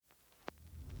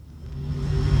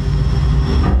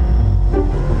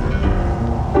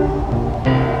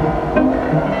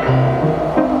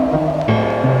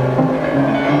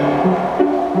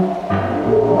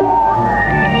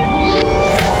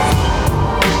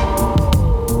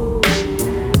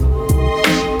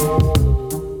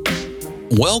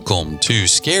Welcome to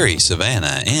Scary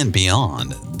Savannah and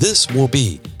Beyond. This will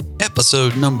be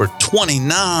episode number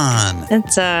 29.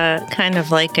 It's kind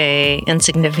of like a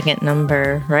insignificant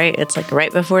number, right? It's like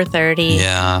right before 30.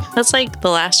 Yeah. That's like the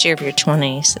last year of your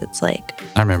 20s. It's like,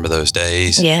 I remember those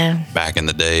days. yeah. Back in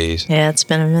the days. Yeah, it's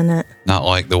been a minute. Not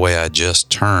like the way I just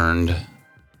turned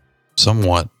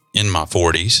somewhat in my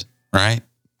 40s, right?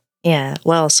 Yeah,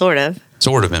 well, sort of.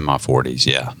 Sort of in my 40s,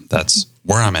 yeah. That's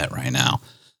where I'm at right now.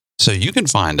 So you can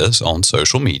find us on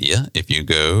social media if you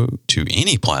go to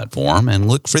any platform and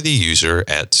look for the user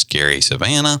at Scary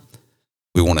Savannah.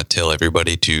 We want to tell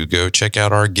everybody to go check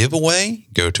out our giveaway.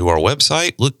 Go to our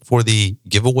website, look for the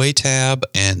giveaway tab,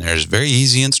 and there's very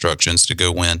easy instructions to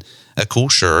go win a cool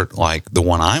shirt like the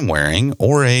one I'm wearing,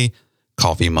 or a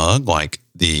coffee mug like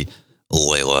the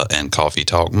Layla and Coffee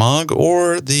Talk mug,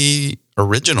 or the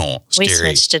original We Scary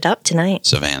switched it up tonight.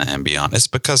 Savannah and Beyond. It's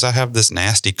because I have this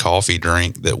nasty coffee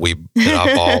drink that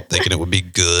I bought thinking it would be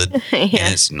good, Yeah.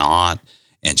 and it's not.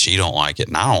 And she don't like it,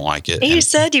 and I don't like it. You And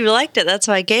said you liked it. That's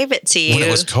why I gave it to you. when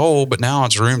it was cold, but now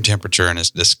it's room temperature, and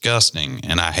it's disgusting,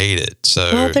 and I hate it. So,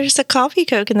 Well, there's a coffee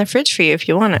Coke in the fridge for you if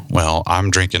you want it. well, I'm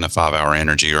drinking a 5-hour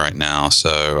energy right now,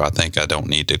 so I think I don't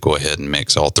need to go ahead and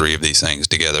mix all three of these things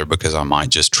together because I might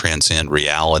just transcend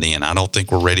reality, and I don't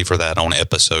think we're ready for that on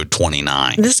episode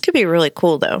 29. This could be really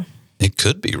cool, though. It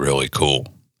could be really cool.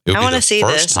 It would I be wanna the see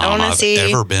first this. I time wanna I've see-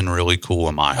 ever been really cool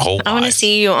in my whole I want to life.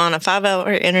 see you on a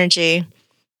 5-hour energy,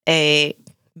 a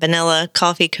vanilla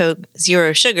coffee Coke,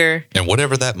 zero sugar, And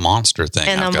whatever that monster thing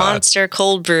and I've a got, monster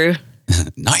cold brew.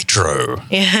 Nitro,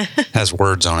 Yeah. has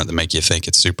words on it that make you think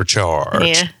it's supercharged.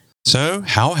 Yeah. So,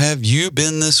 how have you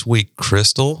been this week,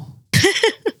 Crystal?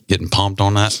 Getting pumped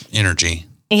on that energy.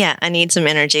 Yeah, I need some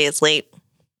energy. It's late.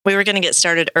 We were going to get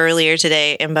started earlier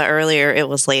today, and by earlier, it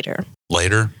was later.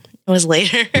 Later, It was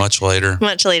later. much later,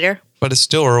 Much later. but it's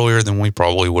still earlier than we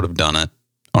probably would have done it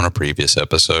on a previous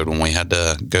episode when we had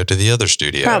to go to the other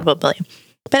studio. Probably.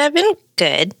 But I've been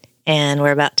good, and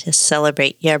we're about to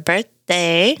celebrate your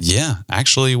birthday. Yeah,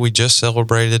 actually, we just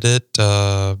celebrated it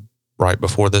right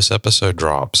before this episode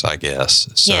drops, I guess.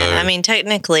 So, Yeah, I mean,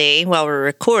 technically, while we're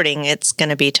recording, it's going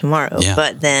to be tomorrow. Yeah.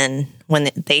 But then when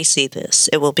they see this,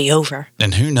 it will be over.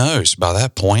 and who knows? By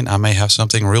that point, I may have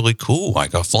something really cool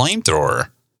like a flamethrower.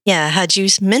 Yeah, had you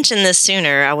mentioned this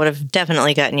sooner, I would have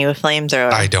definitely gotten you a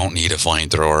flamethrower. I don't need a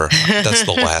flamethrower. That's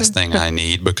the last thing I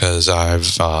need because I'm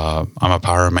a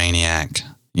pyromaniac.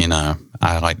 You know,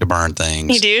 I like to burn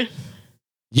things. You do?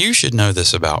 You should know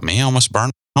this about me. I almost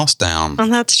burned my house down. Oh,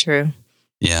 that's true.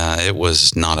 Yeah, it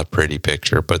was not a pretty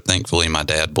picture, but thankfully my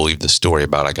dad believed the story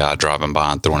about a guy driving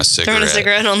by and throwing a cigarette. Throwing a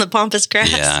cigarette on the pampas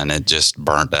grass. Yeah, and it just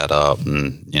burnt that up.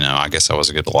 And, you know, I guess I was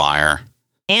a good liar.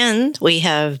 And we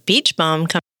have Beach Bum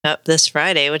coming up this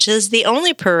Friday, which is the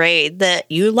only parade that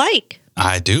you like.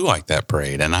 I do like that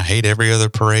parade, and I hate every other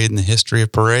parade in the history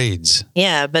of parades.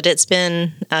 Yeah, but it's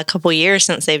been a couple years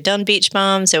since they've done Beach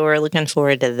Bum, so we're looking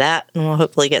forward to that. And we'll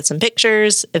hopefully get some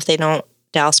pictures if they don't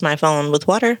douse my phone with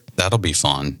water. That'll be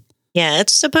fun. Yeah,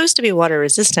 it's supposed to be water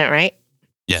resistant, right?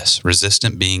 Yes,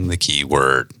 resistant being the key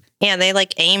word. Yeah, they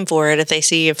like aim for it if they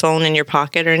see your phone in your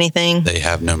pocket or anything. They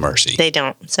have no mercy. They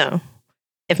don't. So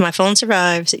if my phone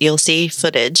survives, you'll see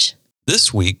footage.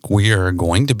 This week, we are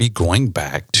going to be going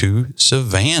back to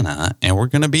Savannah, and we're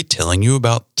going to be telling you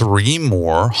about 3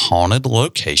 more haunted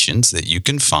locations that you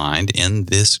can find in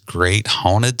this great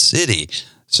haunted city.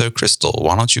 So, Crystal,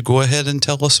 why don't you go ahead and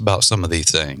tell us about some of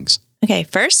these things? Okay,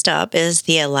 first up is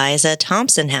the Eliza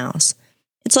Thompson House.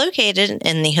 It's located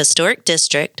in the historic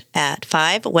district at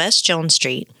 5 West Jones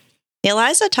Street. The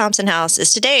Eliza Thompson House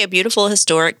is today a beautiful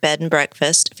historic bed and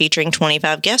breakfast featuring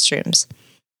 25 guest rooms.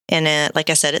 And like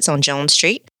I said, it's on Jones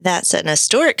Street. That's an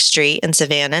historic street in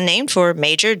Savannah named for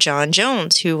Major John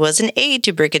Jones, who was an aide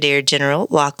to Brigadier General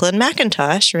Lachlan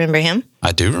McIntosh. Remember him?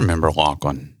 I do remember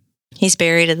Lachlan. He's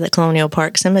buried at the Colonial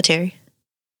Park Cemetery.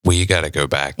 We got to go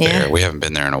back there. Yeah. We haven't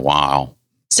been there in a while.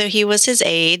 So he was his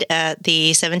aide at the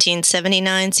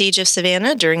 1779 Siege of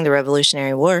Savannah during the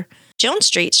Revolutionary War. Jones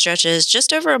Street stretches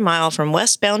just over a mile from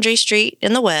West Boundary Street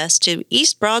in the west to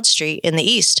East Broad Street in the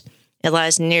east. It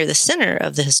lies near the center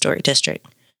of the historic district.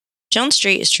 Jones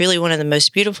Street is truly one of the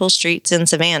most beautiful streets in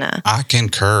Savannah. I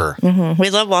concur. We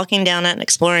love walking down it and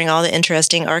exploring all the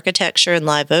interesting architecture and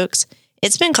live oaks.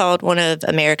 It's been called one of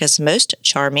America's most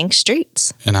charming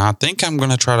streets. And I think I'm going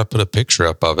to try to put a picture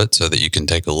up of it so that you can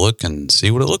take a look and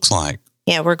see what it looks like.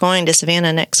 Yeah, we're going to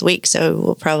Savannah next week, so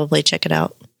we'll probably check it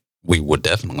out. We would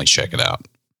definitely check it out.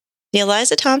 The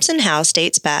Eliza Thompson House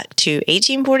dates back to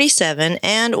 1847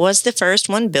 and was the first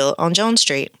one built on Jones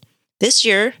Street. This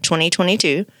year,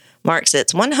 2022, marks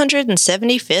its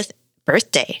 175th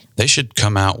birthday. They should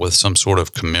come out with some sort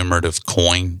of commemorative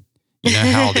coin. You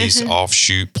know how these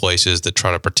offshoot places that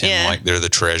try to pretend like they're the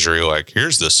treasury, like,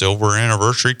 here's the silver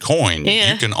anniversary coin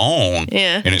you can own,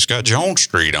 and it's got Jones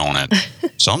Street on it.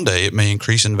 Someday it may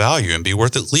increase in value and be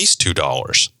worth at least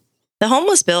 $2. The home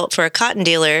was built for a cotton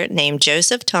dealer named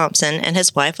Joseph Thompson and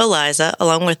his wife Eliza,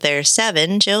 along with their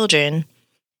 7 children.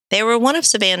 They were one of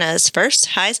Savannah's first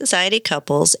high society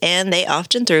couples, and they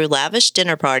often threw lavish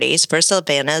dinner parties for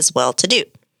Savannah's well-to-do.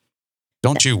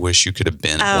 Don't you wish you could have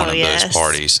been at one of those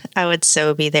parties? I would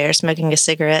so be there, smoking a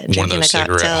cigarette and drinking a cocktail. One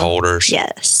of those cigarette holders.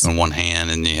 Yes. In one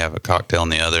hand, and you have a cocktail in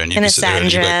the other, and you can sit there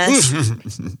and dress.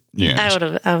 Like,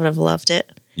 yes. I would have loved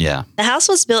it. Yeah. The house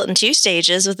was built in 2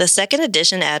 stages, with a second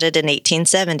addition added in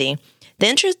 1870. The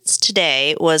entrance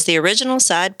today was the original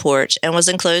side porch and was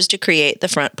enclosed to create the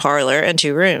front parlor and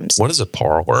 2 rooms. What is a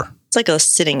parlor? It's like a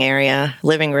sitting area,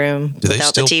 living room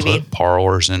without the TV. Do they still put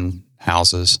parlors in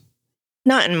houses?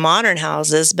 Not in modern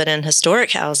houses, but in historic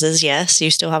houses, yes,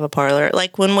 you still have a parlor.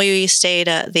 Like when we stayed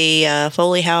at the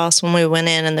Foley house, when we went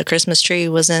in and the Christmas tree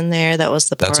was in there, that was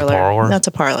the parlor. That's a parlor? That's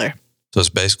a parlor. So it's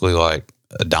basically like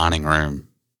a dining room.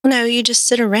 No, you just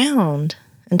sit around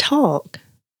and talk.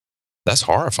 That's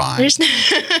horrifying. There's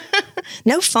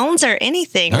no phones or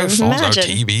anything. No phones, no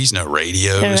TVs, no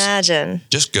radios. Imagine.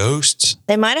 Just ghosts.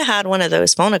 They might have had one of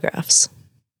those phonographs.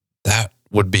 That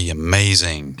would be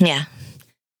amazing. Yeah.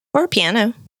 Or a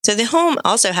piano. So the home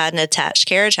also had an attached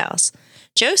carriage house.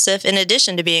 Joseph, in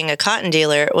addition to being a cotton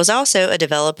dealer, was also a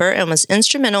developer and was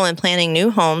instrumental in planning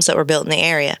new homes that were built in the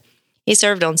area. He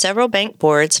served on several bank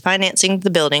boards, financing the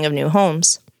building of new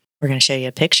homes. We're going to show you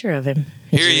a picture of him.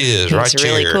 Here he is, right here. He's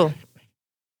really cool.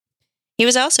 He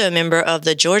was also a member of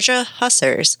the Georgia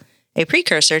Hussars, a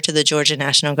precursor to the Georgia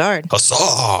National Guard.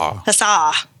 Huzzah!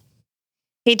 Huzzah!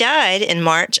 He died in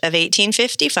March of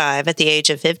 1855 at the age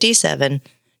of 57,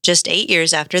 just 8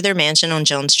 years after their mansion on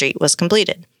Jones Street was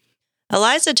completed.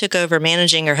 Eliza took over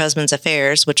managing her husband's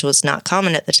affairs, which was not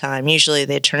common at the time. Usually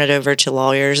they'd turn it over to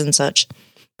lawyers and such,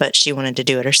 but she wanted to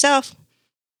do it herself.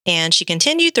 And she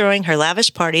continued throwing her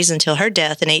lavish parties until her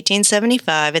death in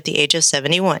 1875 at the age of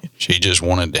 71. She just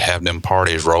wanted to have them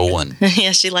parties rolling.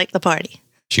 Yeah, she liked the party.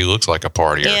 She looks like a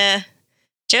partier. Yeah.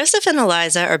 Joseph and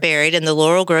Eliza are buried in the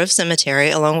Laurel Grove Cemetery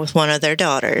along with one of their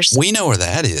daughters. We know where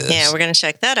that is. Yeah, we're going to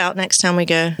check that out next time we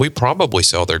go. We probably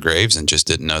saw their graves and just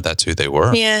didn't know that's who they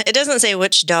were. Yeah, it doesn't say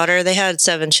which daughter. They had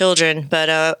 7 children, but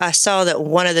I saw that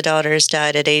one of the daughters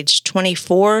died at age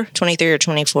 23 or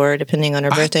 24, depending on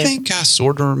her birthday. I think I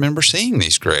sort of remember seeing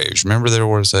these graves. Remember there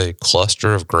was a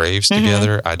cluster of graves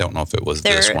together? I don't know if it was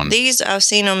this one. These, I've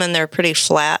seen them and they're pretty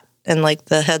flat, and like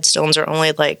the headstones are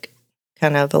only like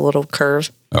kind of a little curve.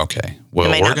 Okay. Well,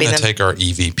 we're going to take our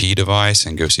EVP device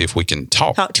and go see if we can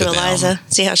talk to Eliza, them.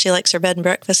 See how she likes her bed and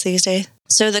breakfast these days.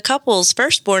 So the couple's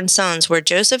firstborn sons were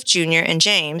Joseph Jr. and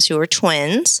James, who were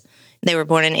twins. They were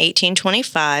born in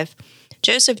 1825.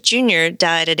 Joseph Jr.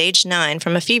 died at age 9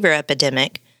 from a fever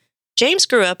epidemic. James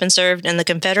grew up and served in the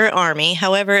Confederate Army.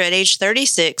 However, at age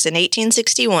 36 in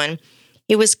 1861,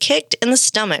 he was kicked in the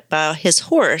stomach by his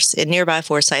horse in nearby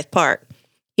Forsyth Park.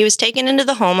 He was taken into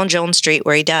the home on Jones Street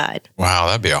where he died. Wow,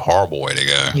 that'd be a horrible way to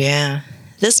go. Yeah.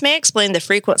 This may explain the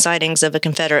frequent sightings of a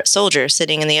Confederate soldier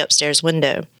sitting in the upstairs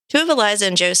window. 2 of Eliza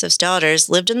and Joseph's daughters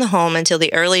lived in the home until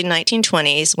the early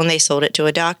 1920s when they sold it to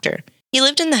a doctor. He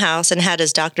lived in the house and had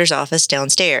his doctor's office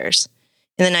downstairs.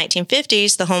 In the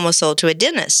 1950s, the home was sold to a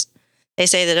dentist. They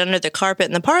say that under the carpet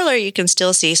in the parlor, you can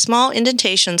still see small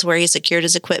indentations where he secured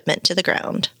his equipment to the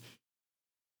ground.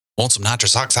 Want some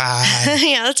nitrous oxide?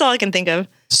 Yeah, that's all I can think of.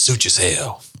 Suit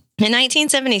yourself. In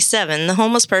 1977, the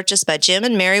home was purchased by Jim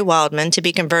and Mary Wildman to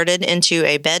be converted into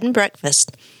a bed and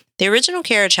breakfast. The original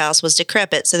carriage house was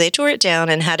decrepit, so they tore it down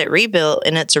and had it rebuilt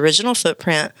in its original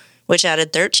footprint, which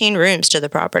added 13 rooms to the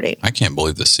property. I can't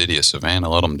believe the city of Savannah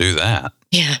let them do that.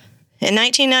 Yeah. In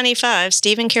 1995,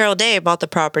 Stephen Carroll Day bought the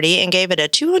property and gave it a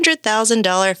 $200,000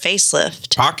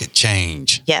 facelift. Pocket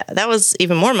change. Yeah, that was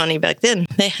even more money back then.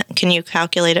 Can you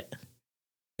calculate it?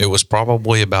 It was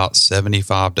probably about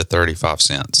 75 to 35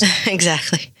 cents.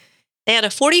 Exactly. They had a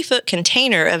 40-foot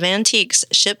container of antiques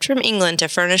shipped from England to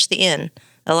furnish the inn.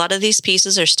 A lot of these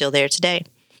pieces are still there today.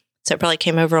 So it probably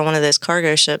came over on one of those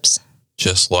cargo ships.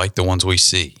 Just like the ones we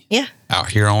see. Yeah.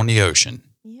 Out here on the ocean.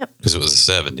 Yep. Because it was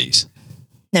the 70s.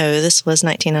 No, this was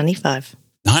 1995.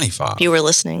 95? You were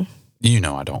listening. You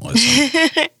know I don't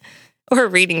listen. Or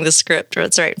reading the script where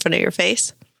it's right in front of your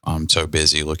face. I'm so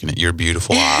busy looking at your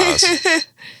beautiful eyes.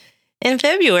 In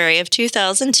February of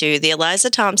 2002, the Eliza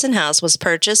Thompson House was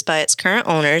purchased by its current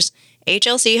owners,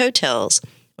 HLC Hotels,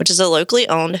 which is a locally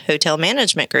owned hotel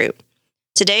management group.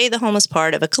 Today, the home is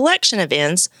part of a collection of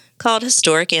inns called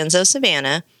Historic Inns of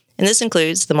Savannah, and this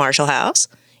includes the Marshall House,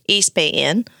 East Bay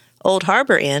Inn, Old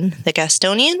Harbor Inn, the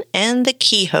Gastonian, and the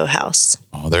Kehoe House.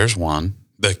 Oh, there's one.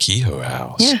 The Kehoe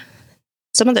House. Yeah.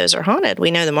 Some of those are haunted. We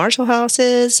know the Marshall House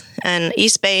is, and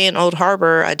East Bay and Old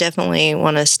Harbor, I definitely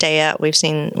want to stay at. We're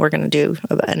going to do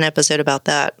an episode about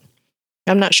that.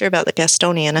 I'm not sure about the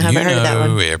Gastonian. I haven't heard of that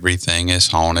one. Everything is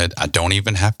haunted. I don't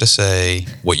even have to say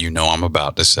what you know I'm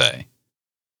about to say.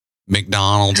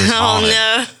 McDonald's is haunted.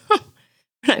 Oh, no.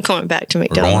 We're not going back to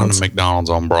McDonald's. We're going to McDonald's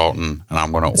on Broughton, and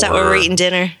I'm going to order. Is that where we're eating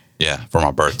dinner? Yeah, for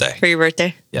my birthday. For your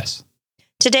birthday? Yes.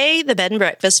 Today, the bed and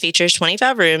breakfast features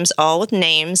 25 rooms, all with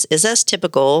names, is as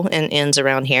typical in inns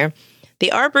around here.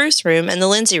 The R. Bruce room and the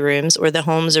Lindsay rooms were the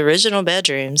home's original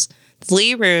bedrooms. The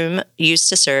Lee room used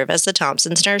to serve as the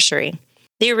Thompsons' nursery.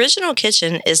 The original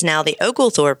kitchen is now the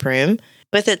Oglethorpe room,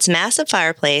 with its massive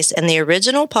fireplace and the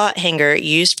original pot hanger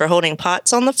used for holding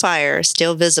pots on the fire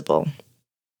still visible.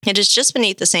 It is just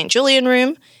beneath the St. Julian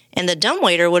room, and the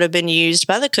dumbwaiter would have been used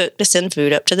by the cook to send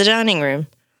food up to the dining room.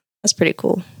 That's pretty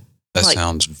cool. That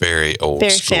sounds very old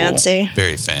very school. Fancy.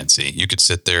 Very fancy. You could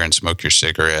sit there and smoke your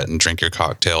cigarette and drink your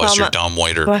cocktail as your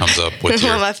dumbwaiter comes up with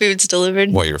my food's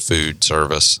delivered. Your food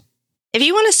service. If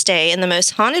you want to stay in the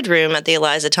most haunted room at the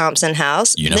Eliza Thompson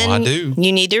house, then I do.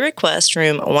 You need to request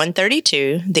room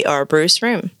 132, the R. Bruce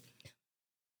room.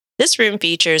 This room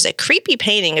features a creepy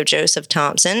painting of Joseph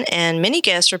Thompson, and many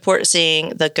guests report seeing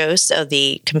the ghost of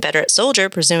the Confederate soldier,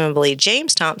 presumably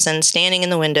James Thompson, standing in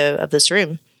the window of this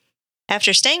room.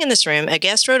 After staying in this room, a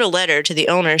guest wrote a letter to the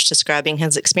owners describing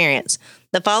his experience.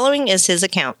 The following is his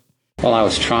account. While I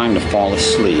was trying to fall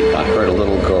asleep, I heard a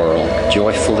little girl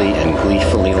joyfully and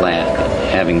gleefully laughing,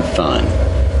 having fun.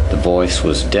 The voice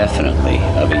was definitely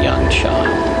of a young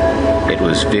child. It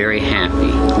was very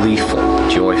happy, gleeful,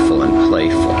 joyful, and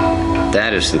playful.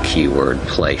 That is the key word,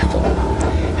 playful.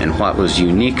 And what was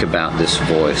unique about this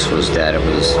voice was that it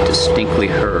was distinctly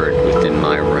heard within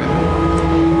my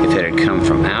room. If it had come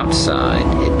from outside,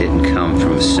 it didn't come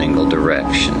from a single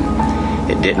direction.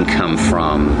 It didn't come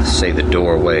from, say, the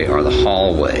doorway or the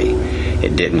hallway.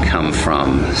 It didn't come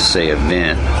from, say, a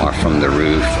vent or from the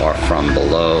roof or from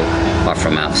below or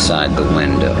from outside the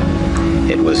window.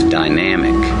 It was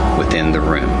dynamic within the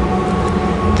room.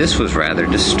 This was rather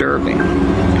disturbing,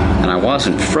 and I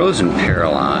wasn't frozen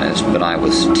paralyzed, but I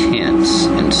was tense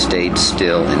and stayed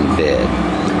still in bed.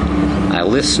 I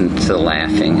listened to the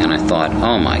laughing, and I thought,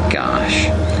 oh my gosh.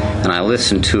 And I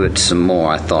listened to it some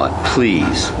more. I thought,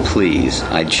 please, please,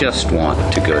 I just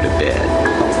want to go to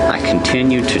bed. I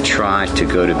continued to try to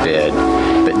go to bed,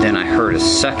 but then I heard a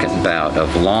second bout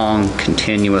of long,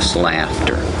 continuous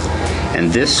laughter.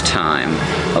 And this time,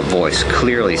 a voice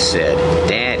clearly said,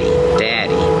 Daddy,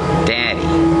 Daddy,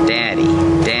 Daddy,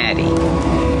 Daddy,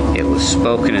 Daddy. It was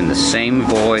spoken in the same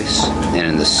voice and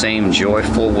in the same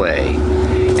joyful way.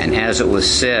 And as it was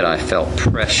said, I felt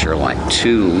pressure like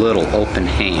two little open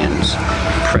hands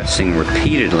pressing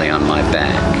repeatedly on my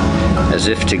back, as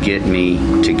if to get me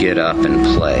to get up and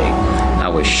play. I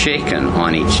was shaken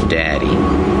on each daddy,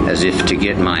 as if to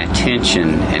get my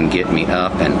attention and get me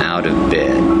up and out of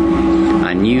bed.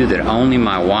 I knew that only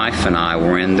my wife and I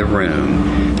were in the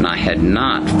room, and I had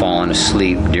not fallen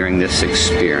asleep during this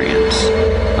experience.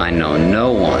 I know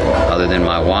no one other than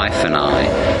my wife and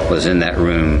I was in that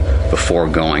room before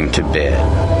going to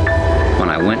bed. When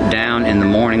I went down in the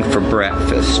morning for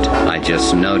breakfast, I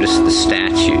just noticed the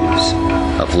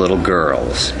statues of little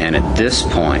girls, and at this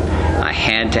point, I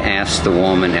had to ask the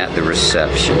woman at the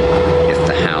reception if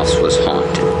the house was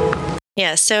haunted.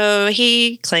 Yeah, so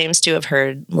he claims to have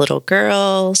heard little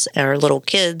girls or little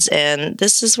kids, and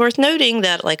this is worth noting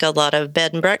that, like a lot of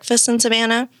bed and breakfasts in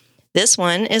Savannah, this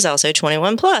one is also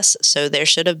 21 plus, so there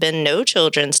should have been no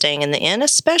children staying in the inn,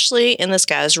 especially in this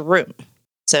guy's room.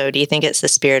 So do you think it's the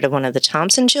spirit of one of the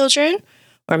Thompson children,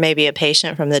 or maybe a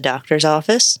patient from the doctor's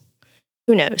office?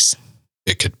 Who knows?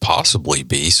 It could possibly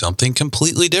be something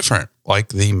completely different, like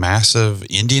the massive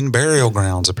Indian burial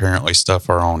grounds apparently stuff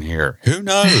are on here. Who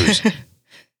knows?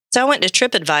 So I went to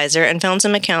TripAdvisor and found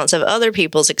some accounts of other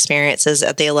people's experiences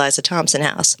at the Eliza Thompson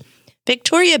house.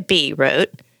 Victoria B.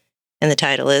 wrote, and the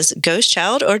title is Ghost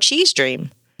Child or Cheese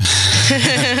Dream.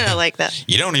 I like that.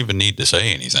 You don't even need to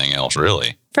say anything else,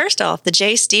 really. First off, the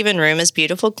J. Stephen room is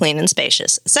beautiful, clean, and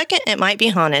spacious. Second, it might be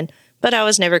haunted, but I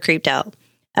was never creeped out.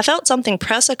 I felt something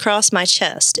press across my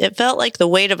chest. It felt like the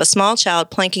weight of a small child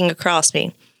planking across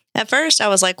me. At first, I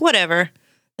was like, whatever.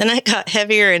 Then it got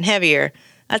heavier and heavier.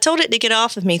 I told it to get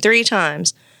off of me 3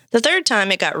 times. The third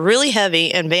time, it got really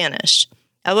heavy and vanished.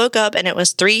 I woke up and it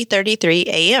was 3:33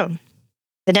 a.m.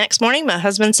 The next morning, my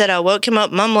husband said I woke him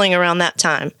up mumbling around that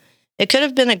time. It could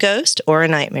have been a ghost or a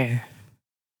nightmare.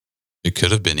 It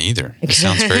could have been either. It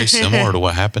sounds very similar to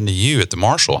what happened to you at the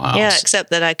Marshall house. Yeah, except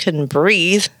that I couldn't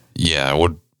breathe. Yeah,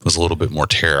 it was a little bit more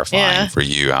terrifying for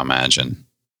you, I imagine.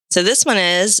 So this one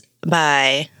is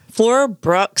by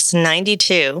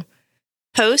 4Brooks92.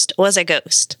 Host was a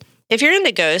ghost. If you're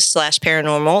into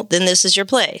ghosts/paranormal, then this is your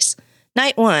place.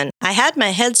 Night 1, I had my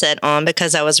headset on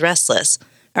because I was restless.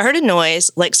 I heard a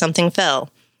noise like something fell.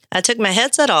 I took my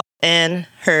headset off and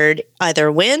heard either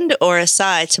wind or a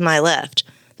sigh to my left.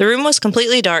 The room was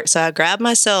completely dark, so I grabbed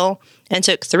my cell and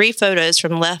took 3 photos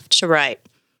from left to right,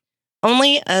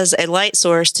 only as a light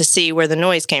source to see where the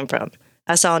noise came from.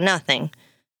 I saw nothing.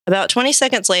 About 20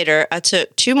 seconds later, I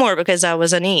took 2 more because I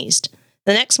was uneased.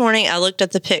 The next morning, I looked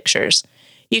at the pictures.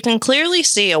 You can clearly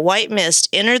see a white mist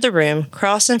enter the room,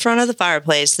 cross in front of the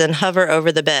fireplace, then hover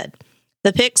over the bed.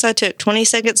 The pics I took 20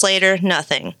 seconds later,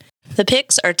 nothing. The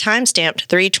pics are time-stamped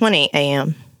 3:20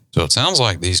 a.m. So it sounds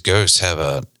like these ghosts have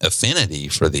an affinity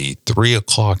for the 3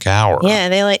 o'clock hour. Yeah,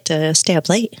 they like to stay up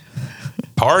late.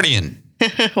 Partying.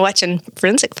 Watching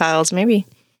Forensic Files, maybe.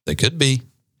 They could be.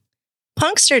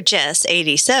 Punkster Jess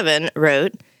 87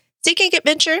 wrote, Seeking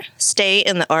adventure? Stay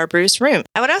in the R. Bruce room.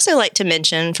 I would also like to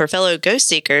mention for fellow ghost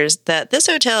seekers that this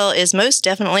hotel is most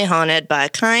definitely haunted by a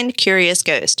kind, curious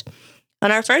ghost.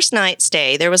 On our first night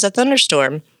stay, there was a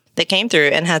thunderstorm that came through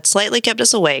and had slightly kept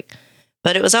us awake,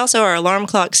 but it was also our alarm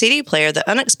clock CD player that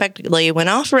unexpectedly went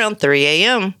off around 3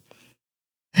 a.m.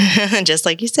 Just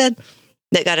like you said,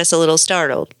 that got us a little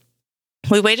startled.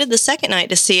 We waited the second night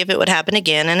to see if it would happen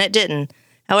again, and it didn't.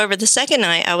 However, the second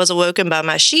night, I was awoken by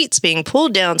my sheets being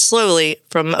pulled down slowly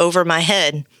from over my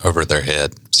head. Over their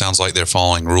head. Sounds like they're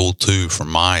following Rule 2 from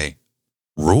my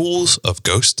Rules of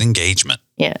Ghost Engagement.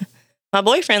 Yeah. My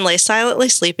boyfriend lay silently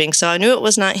sleeping, so I knew it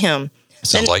was not him.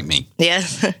 Sounds like me. Yeah.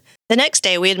 The next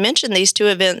day, we had mentioned these 2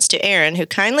 events to Aaron, who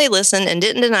kindly listened and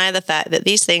didn't deny the fact that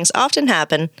these things often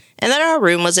happen and that our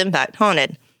room was in fact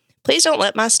haunted. Please don't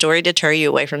let my story deter you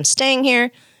away from staying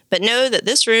here, but know that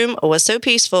this room was so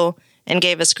peaceful and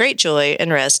gave us great joy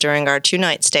and rest during our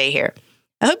 2-night stay here.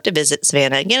 I hope to visit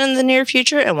Savannah again in the near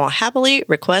future and will happily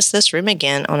request this room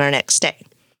again on our next stay.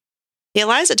 The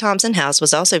Eliza Thompson house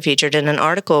was also featured in an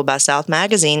article by South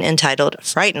Magazine entitled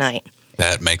Fright Night.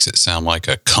 That makes it sound like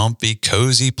a comfy,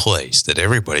 cozy place that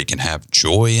everybody can have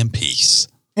joy and peace.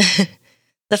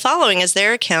 The following is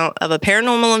their account of a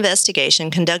paranormal investigation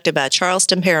conducted by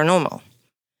Charleston Paranormal.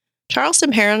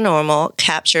 Charleston Paranormal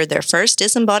captured their first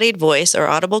disembodied voice or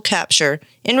audible capture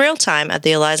in real time at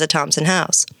the Eliza Thompson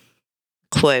house.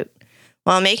 Quote,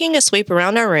 While making a sweep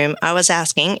around our room, I was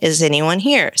asking, is anyone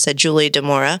here? Said Julie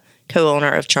DeMora,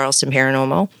 co-owner of Charleston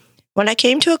Paranormal. When I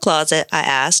came to a closet, I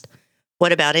asked,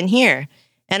 what about in here?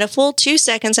 And a full 2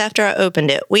 seconds after I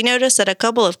opened it, we noticed that a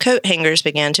couple of coat hangers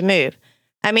began to move.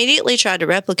 I immediately tried to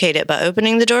replicate it by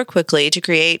opening the door quickly to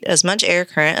create as much air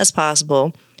current as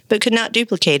possible, but could not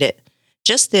duplicate it.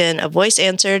 Just then, a voice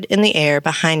answered in the air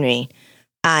behind me,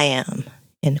 I am,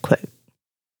 end quote.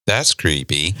 That's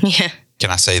creepy. Yeah.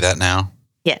 Can I say that now?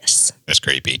 Yes. That's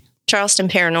creepy. Charleston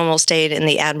Paranormal stayed in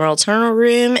the Admiral Turner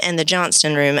room and the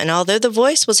Johnston room, and although the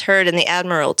voice was heard in the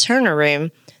Admiral Turner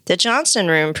room, the Johnston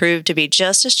room proved to be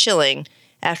just as chilling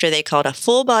after they caught a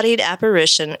full-bodied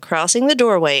apparition crossing the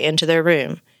doorway into their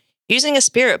room. Using a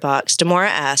spirit box, DeMora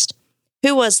asked,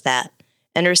 Who was that?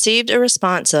 And received a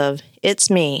response of, It's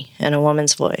me, in a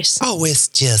woman's voice. Oh, it's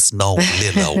just no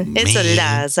little me. It's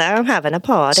Eliza. I'm having a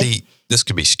party. See, this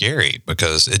could be scary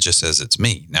because it just says it's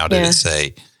me. Now, did it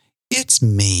say, it's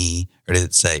me, or did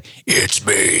it say, it's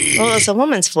me? Well, it's a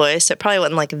woman's voice. It probably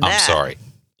wasn't like that. I'm sorry.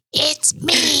 It's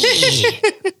me.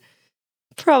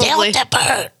 Probably. Delta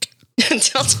Burke.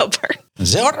 Delta Burke.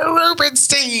 Zelda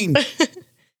Rubinstein.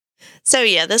 So,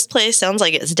 yeah, this place sounds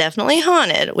like it's definitely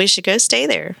haunted. We should go stay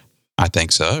there. I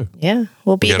think so. Yeah,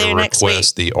 we'll be there next week.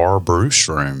 Request the R. Bruce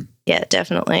room. Yeah,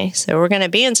 definitely. So we're going to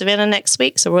be in Savannah next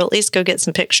week, so we'll at least go get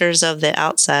some pictures of the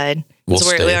outside. We'll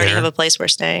stay we already there. have a place we're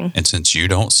staying. And since you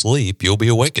don't sleep, you'll be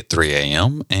awake at 3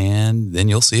 a.m., and then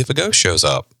you'll see if a ghost shows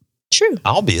up. True.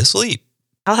 I'll be asleep.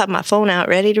 I'll have my phone out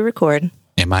ready to record.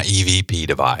 And my EVP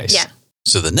device. Yeah.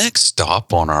 So the next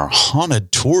stop on our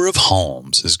haunted tour of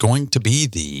homes is going to be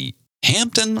the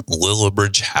Hampton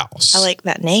Lillibridge House. I like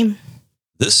that name.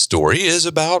 This story is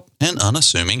about an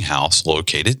unassuming house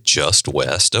located just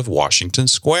west of Washington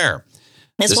Square.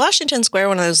 Is Washington Square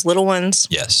one of those little ones?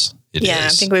 Yes, it is. Yeah, I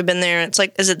think we've been there. It's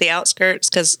like, is it the outskirts?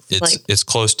 Because it's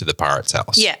close to the Pirate's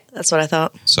House. Yeah, that's what I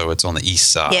thought. So it's on the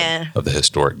east side of the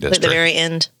historic district. At the very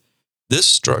end. This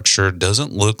structure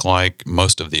doesn't look like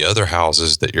most of the other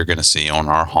houses that you're going to see on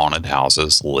our haunted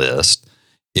houses list.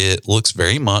 It looks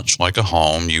very much like a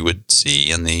home you would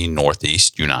see in the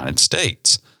Northeast United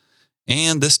States.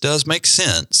 And this does make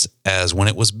sense, as when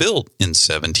it was built in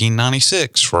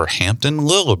 1796 for Hampton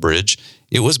Lillibridge,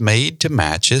 it was made to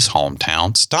match his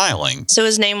hometown styling. So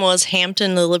his name was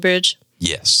Hampton Lillibridge?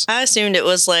 Yes. I assumed it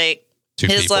was like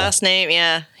his last name,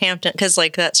 Hampton, because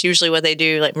like that's usually what they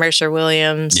do, like Mercer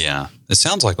Williams. Yeah. It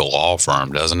sounds like a law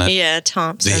firm, doesn't it? Yeah,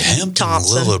 Thompson. The Hampton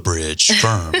Lillibridge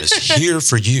firm is here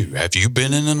for you. Have you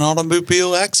been in an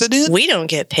automobile accident? We don't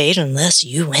get paid unless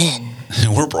you win.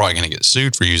 We're probably going to get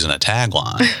sued for using a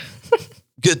tagline.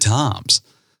 Good times.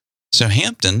 So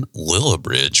Hampton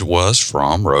Lillibridge was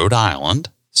from Rhode Island,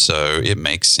 so it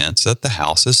makes sense that the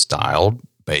house is styled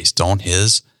based on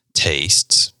his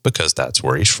tastes because that's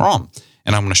where he's from.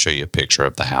 And I'm going to show you a picture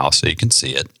of the house so you can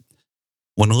see it.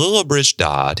 When Lillibridge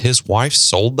died, his wife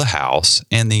sold the house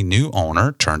and the new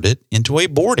owner turned it into a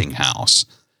boarding house.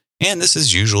 And this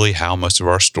is usually how most of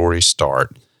our stories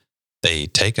start. They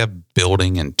take a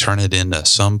building and turn it into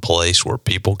some place where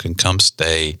people can come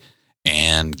stay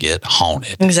and get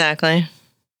haunted. Exactly.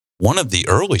 One of the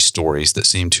early stories that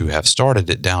seem to have started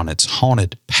it down its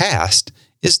haunted past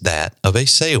is that of a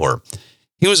sailor.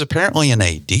 He was apparently in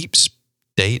a deep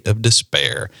state of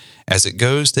despair, as it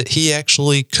goes that he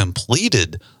actually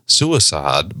completed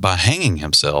suicide by hanging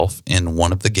himself in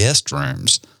one of the guest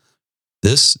rooms.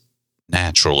 This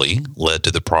naturally led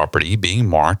to the property being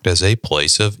marked as a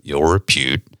place of ill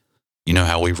repute. You know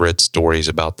how we've read stories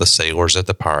about the sailors at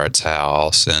the pirate's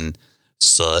house and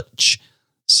such.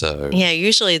 So yeah,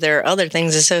 usually there are other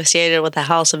things associated with the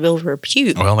house of ill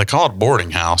repute. Well, they call it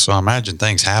boarding house, so I imagine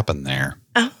things happen there.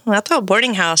 Oh, I thought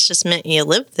boarding house just meant you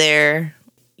lived there.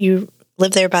 You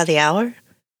live there by the hour?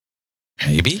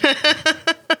 Maybe.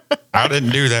 I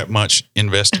didn't do that much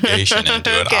investigation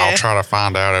into it. Okay. I'll try to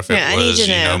find out if it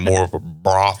was, more of a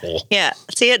brothel. Yeah.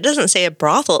 See, it doesn't say a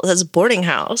brothel. It says boarding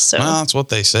house. So. Well, that's what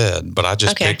they said. But I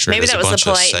just pictured it as a bunch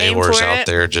of sailors out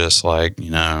there just like,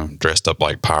 dressed up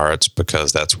like pirates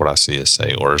because that's what I see as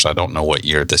sailors. I don't know what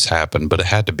year this happened, but it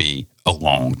had to be a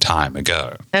long time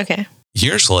ago. Okay.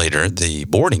 Years later, the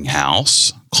boarding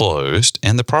house closed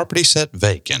and the property sat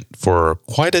vacant for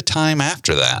quite a time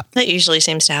after that. That usually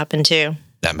seems to happen too.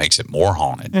 That makes it more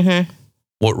haunted. Mm-hmm.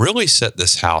 What really set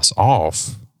this house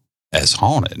off as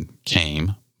haunted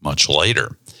came much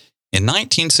later. In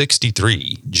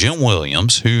 1963, Jim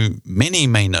Williams, who many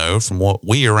may know from what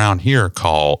we around here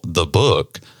call the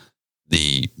book,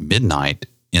 the Midnight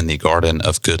in the Garden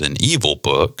of Good and Evil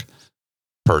book,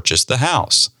 purchased the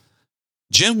house.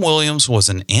 Jim Williams was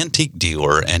an antique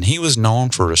dealer, and he was known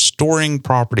for restoring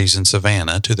properties in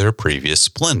Savannah to their previous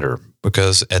splendor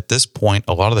because at this point,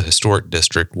 a lot of the historic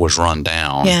district was run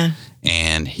down. Yeah.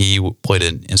 And he played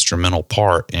an instrumental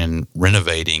part in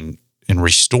renovating and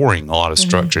restoring a lot of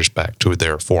structures back to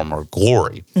their former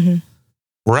glory. Mm-hmm.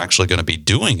 We're actually going to be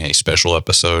doing a special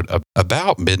episode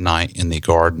about Midnight in the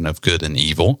Garden of Good and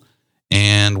Evil,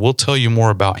 and we'll tell you more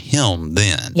about him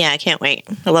then. Yeah, I can't wait.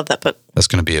 I love that book. That's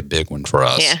going to be a big one for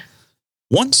us. Yeah.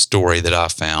 One story that I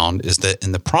found is that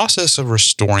in the process of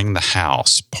restoring the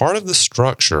house, part of the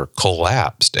structure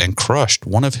collapsed and crushed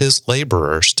one of his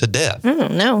laborers to death. Oh,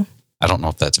 no. I don't know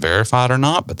if that's verified or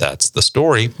not, but that's the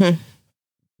story.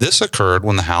 This occurred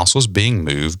when the house was being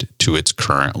moved to its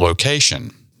current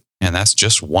location. And that's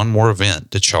just one more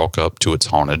event to chalk up to its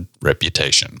haunted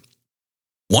reputation.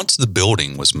 Once the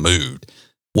building was moved,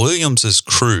 Williams's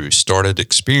crew started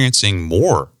experiencing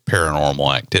more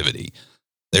paranormal activity.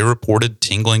 They reported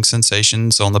tingling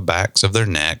sensations on the backs of their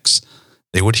necks.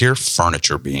 They would hear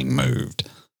furniture being moved.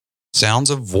 Sounds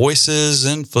of voices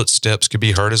and footsteps could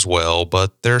be heard as well,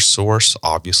 but their source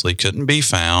obviously couldn't be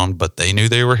found, but they knew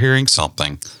they were hearing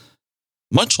something.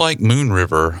 Much like Moon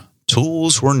River,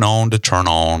 tools were known to turn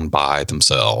on by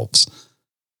themselves.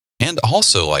 And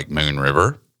also like Moon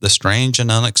River, the strange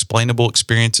and unexplainable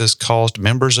experiences caused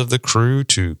members of the crew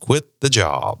to quit the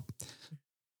job.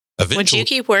 Would you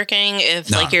keep working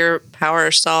if your power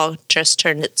saw just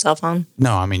turned itself on?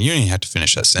 No, I mean, you didn't even have to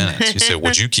finish that sentence. You said,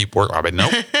 would you keep working? I mean,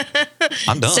 nope,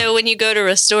 I'm done. So when you go to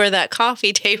restore that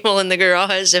coffee table in the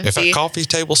garage, if a coffee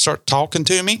table starts talking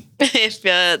to me, if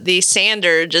the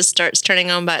sander just starts turning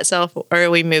on by itself, or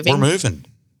are we moving? We're moving.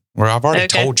 I've already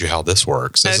told you how this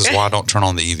works. This is why I don't turn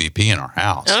on the EVP in our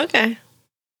house. Okay.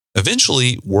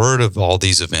 Eventually, word of all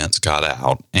these events got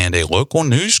out, and a local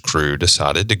news crew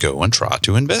decided to go and try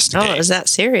to investigate. Oh, is that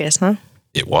serious, huh?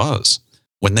 It was.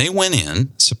 When they went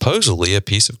in, supposedly a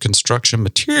piece of construction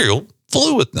material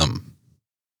flew at them.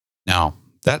 Now,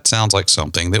 that sounds like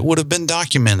something that would have been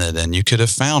documented, and you could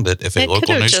have found it if a local news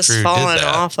crew did that. It could have just fallen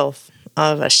off of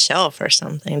of a shelf or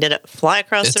something. Did it fly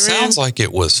across It the room? sounds like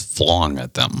it was flung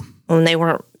at them. And they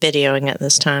weren't videoing it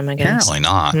this time, I guess. Apparently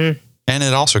not. And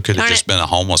it also could have just been a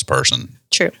homeless person.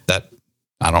 True. That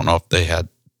I don't know if they had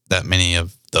that many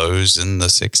of those in the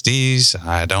 60s.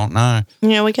 I don't know.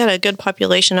 We got a good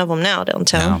population of them now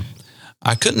downtown. No.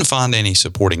 I couldn't find any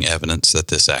supporting evidence that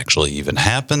this actually even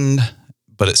happened,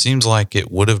 but it seems like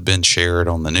it would have been shared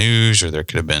on the news, or there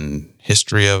could have been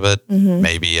history of it.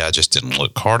 Maybe I just didn't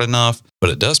look hard enough, but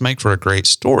it does make for a great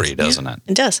story, doesn't it?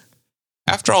 It does.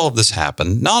 After all of this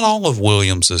happened, not all of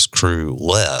Williams's crew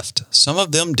left. Some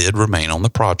of them did remain on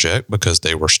the project because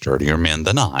they were sturdier men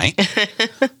than I.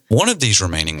 One of these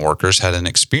remaining workers had an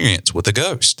experience with a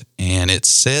ghost, and it's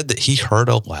said that he heard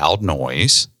a loud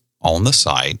noise on the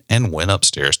site and went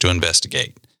upstairs to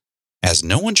investigate. As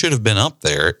no one should have been up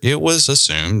there, it was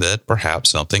assumed that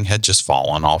perhaps something had just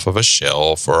fallen off of a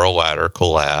shelf or a ladder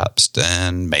collapsed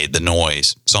and made the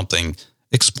noise, something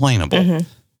explainable.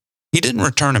 He didn't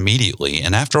return immediately,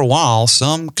 and after a while,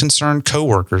 some concerned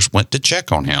coworkers went to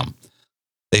check on him.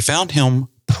 They found him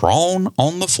prone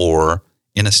on the floor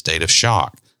in a state of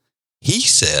shock. He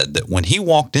said that when he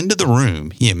walked into the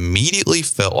room, he immediately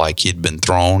felt like he'd been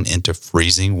thrown into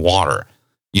freezing water.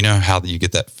 You know how you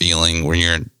get that feeling when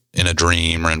you're in a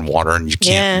dream or in water and you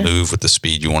can't move with the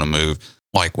speed you want to move,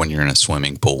 like when you're in a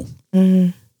swimming pool.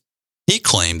 He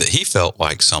claimed that he felt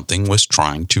like something was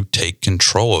trying to take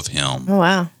control of him. Oh,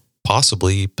 wow.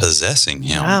 Possibly possessing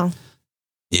him. Wow.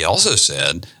 He also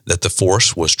said that the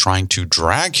force was trying to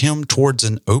drag him towards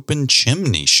an open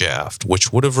chimney shaft,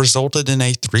 which would have resulted in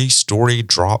a 3-story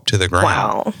drop to the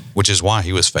ground. Wow. Which is why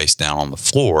he was face down on the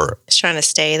floor. He's trying to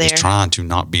stay there. He's trying to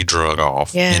not be drug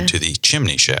off into the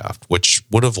chimney shaft, which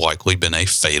would have likely been a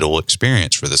fatal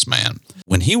experience for this man.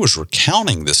 When he was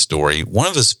recounting this story, one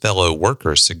of his fellow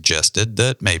workers suggested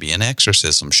that maybe an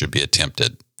exorcism should be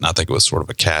attempted. I think it was sort of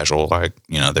a casual,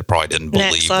 they probably didn't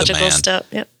believe the man. Step.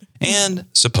 Yep. And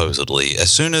supposedly,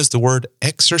 as soon as the word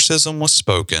exorcism was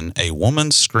spoken, a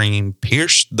woman's scream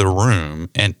pierced the room,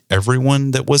 and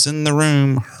everyone that was in the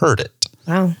room heard it.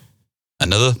 Wow.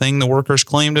 Another thing the workers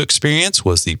claimed to experience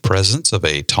was the presence of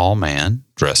a tall man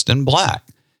dressed in black,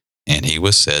 and he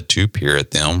was said to peer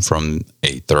at them from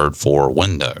a third-floor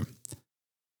window.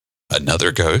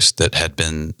 Another ghost that had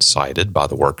been sighted by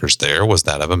the workers there was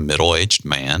that of a middle-aged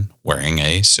man wearing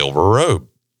a silver robe.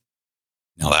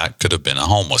 Now, that could have been a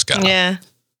homeless guy. Yeah.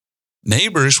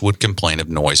 Neighbors would complain of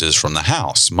noises from the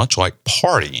house, much like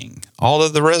partying, although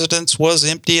the residence was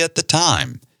empty at the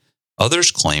time.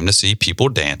 Others claimed to see people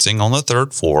dancing on the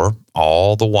third floor,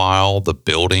 all the while the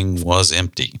building was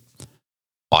empty.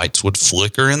 Lights would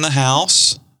flicker in the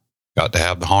house. Got to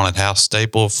have the haunted house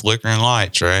staple of flickering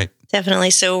lights, right?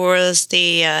 Definitely. So was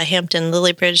the Hampton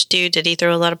Lilybridge dude, did he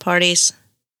throw a lot of parties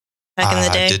back in the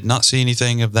day? I did not see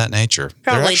anything of that nature.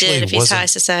 Probably did if he's high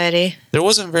society. There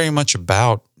wasn't very much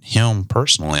about him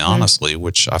personally, honestly,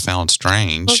 which I found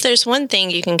strange. Well, if there's one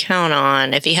thing you can count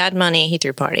on, if he had money, he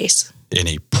threw parties. And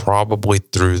he probably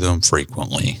threw them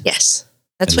frequently. Yes.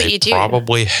 That's what you do.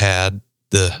 Probably had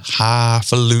the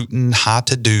highfalutin,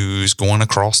 high-to-dos going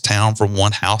across town from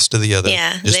one house to the other.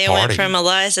 Yeah, they went from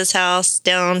Eliza's house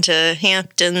down to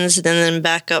Hampton's and then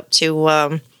back up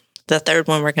to the third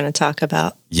one we're going to talk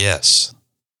about. Yes,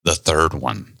 the third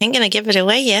one. Ain't going to give it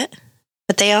away yet,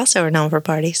 but they also are known for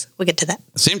parties. We'll get to that.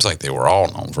 It seems like they were all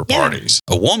known for parties.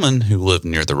 A woman who lived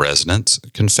near the residence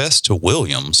confessed to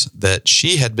Williams that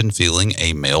she had been feeling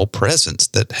a male presence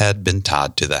that had been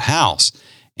tied to the house,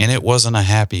 and it wasn't a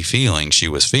happy feeling she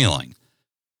was feeling.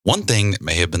 One thing that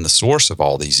may have been the source of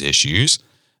all these issues,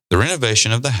 the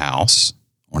renovation of the house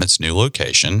on its new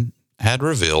location had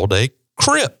revealed a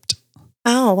crypt.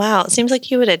 Oh, wow. It seems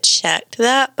like you would have checked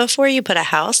that before you put a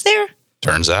house there.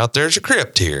 Turns out there's a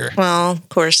crypt here. Well, of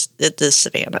course, it is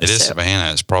Savannah. It is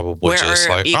Savannah. It's probably just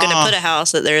like, you're going to put a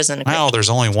house that there isn't a crypt. Well, there's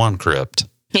only one crypt.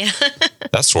 Yeah.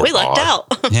 That's sort of We lucked out.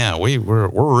 Yeah, we're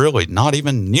really not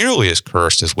even nearly as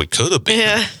cursed as we could have been.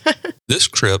 Yeah. This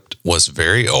crypt was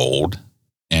very old,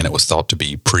 and it was thought to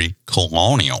be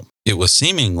pre-colonial. It was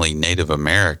seemingly Native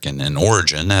American in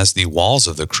origin, as the walls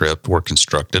of the crypt were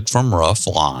constructed from rough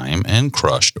lime and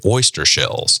crushed oyster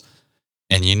shells.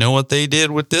 And you know what they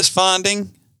did with this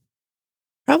finding?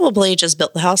 Probably just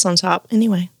built the house on top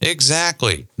anyway.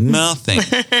 Exactly. Nothing.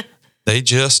 They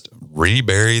just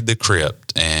reburied the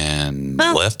crypt and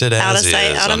left it as is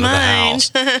under the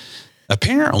house.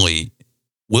 Apparently,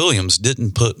 Williams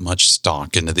didn't put much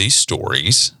stock into these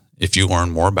stories. If you learn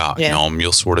more about him,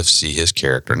 you'll sort of see his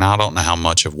character. Now, I don't know how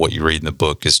much of what you read in the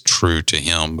book is true to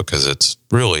him, because it's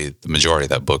really, the majority of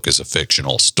that book is a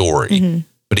fictional story.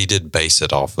 but he did base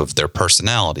it off of their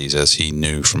personalities, as he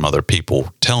knew from other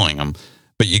people telling him.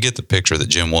 But you get the picture that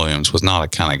Jim Williams was not a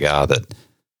kind of guy that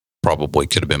probably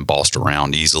could have been bossed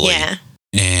around easily. Yeah.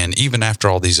 And even after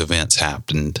all these events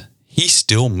happened, he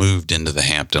still moved into the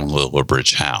Hampton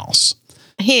Lillibridge house.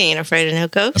 He ain't afraid of no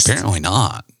ghosts. Apparently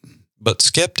not. But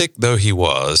skeptic though he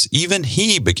was, even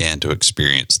he began to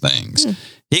experience things.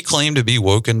 He claimed to be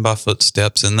woken by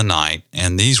footsteps in the night,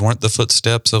 and these weren't the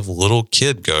footsteps of little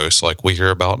kid ghosts like we hear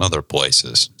about in other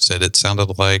places. Said it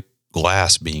sounded like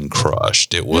glass being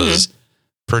crushed. It was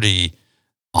pretty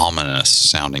ominous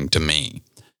sounding to me.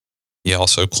 He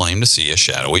also claimed to see a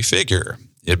shadowy figure.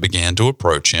 It began to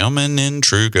approach him, and in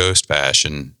true ghost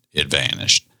fashion, it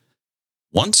vanished.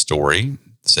 One story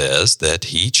says that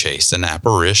he chased an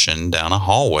apparition down a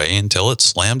hallway until it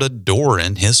slammed a door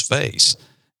in his face.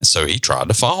 And so he tried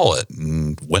to follow it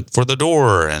and went for the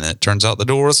door, and it turns out the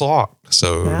door was locked.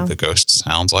 So the ghost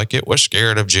sounds like it was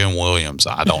scared of Jim Williams.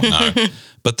 I don't know.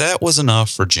 But that was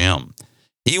enough for Jim.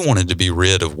 He wanted to be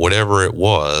rid of whatever it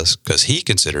was because he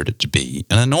considered it to be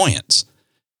an annoyance.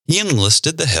 He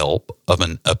enlisted the help of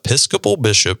an Episcopal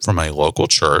bishop from a local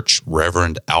church,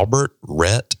 Reverend Albert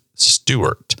Rhett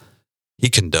Stewart. He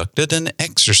conducted an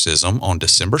exorcism on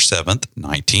December 7th,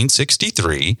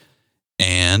 1963,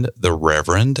 and the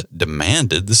Reverend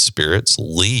demanded the spirits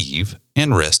leave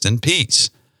and rest in peace.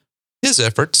 His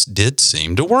efforts did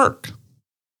seem to work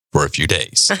for a few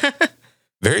days.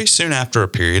 Very soon after a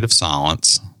period of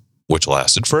silence, which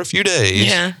lasted for a few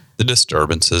days, the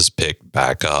disturbances picked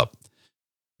back up.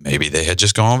 Maybe they had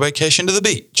just gone on vacation to the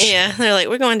beach. Yeah, they're like,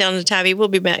 we're going down to Tabby. We'll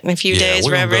be back in a few days,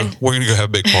 Reverend. We're going to go have a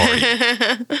big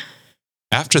party.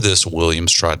 After this,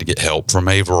 Williams tried to get help from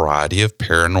a variety of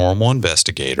paranormal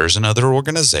investigators and other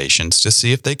organizations to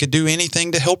see if they could do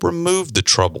anything to help remove the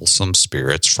troublesome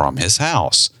spirits from his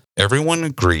house. Everyone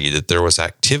agreed that there was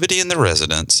activity in the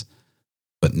residence,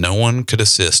 but no one could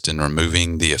assist in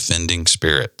removing the offending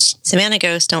spirits. Savannah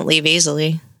ghosts don't leave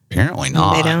easily. Apparently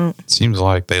not. They don't. It seems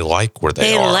like they like where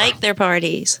they are. They like their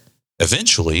parties.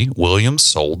 Eventually, Williams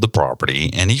sold the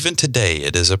property, and even today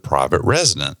it is a private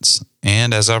residence.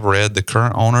 And as I've read, the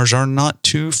current owners are not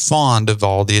too fond of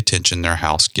all the attention their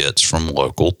house gets from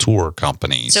local tour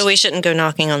companies. So we shouldn't go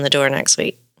knocking on the door next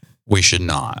week. We should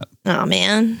not. Oh,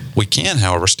 man. We can,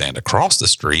 however, stand across the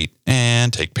street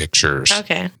and take pictures.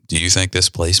 Okay. Do you think this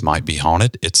place might be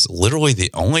haunted? It's literally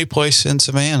the only place in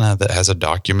Savannah that has a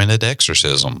documented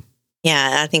exorcism.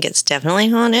 Yeah, I think it's definitely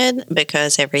haunted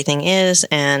because everything is.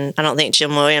 And I don't think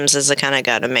Jim Williams is the kind of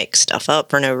guy to make stuff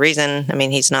up for no reason. I mean,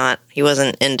 he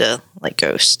wasn't into like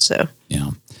ghosts. So,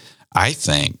 yeah, I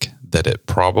think that it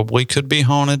probably could be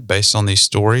haunted based on these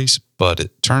stories. But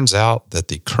it turns out that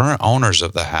the current owners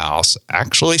of the house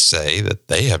actually say that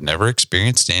they have never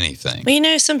experienced anything.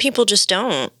 Well, some people just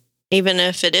don't. Even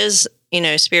if it is,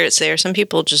 spirits there, some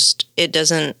people just, it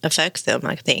doesn't affect them,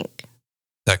 I think.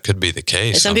 That could be the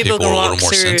case. Some people are can a walk little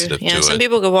more through, sensitive to it. Some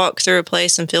people can walk through a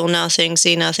place and feel nothing,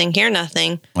 see nothing, hear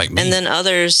nothing. Like me. And then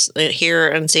others hear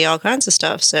and see all kinds of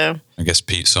stuff. So I guess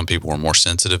some people are more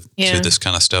sensitive to this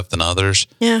kind of stuff than others.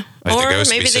 Yeah. Like or the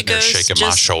ghost maybe be sitting there shaking my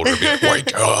shoulder, be like,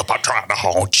 wake up, I'm trying to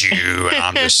haunt you. And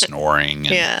I'm just snoring.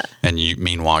 And, and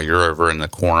meanwhile, you're over in the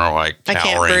corner, like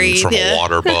cowering from a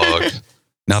water bug.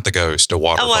 Not the ghost, a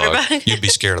water bug. You'd be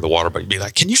scared of the water bug. You'd be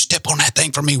like, can you step on that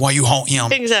thing for me while you haunt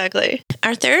him? Exactly.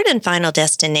 Our third and final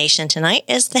destination tonight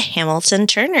is the Hamilton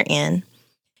Turner Inn.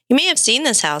 You may have seen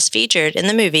this house featured in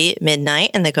the movie Midnight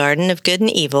in the Garden of Good and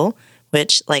Evil,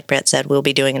 which, like Brett said, we'll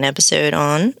be doing an episode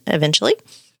on eventually.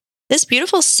 This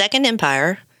beautiful Second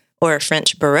Empire, or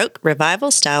French Baroque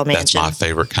revival style mansion. That's my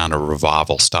favorite kind of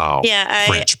revival style. Yeah,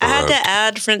 I had to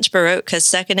add French Baroque because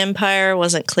Second Empire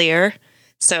wasn't clear.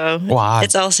 So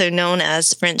it's also known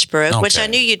as French Baroque, which I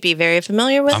knew you'd be very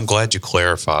familiar with. I'm glad you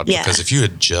clarified because if you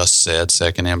had just said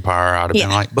Second Empire, I'd have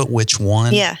been like, but which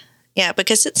one? Yeah,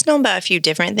 because it's known by a few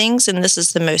different things, and this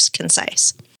is the most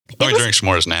concise. Let me drink some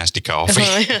more of this nasty coffee.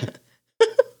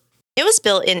 It was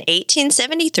built in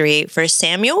 1873 for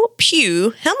Samuel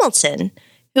Pugh Hamilton,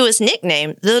 who was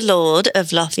nicknamed the Lord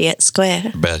of Lafayette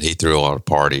Square. I bet he threw a lot of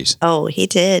parties. Oh, he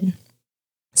did.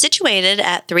 Situated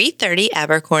at 330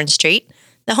 Abercorn Street,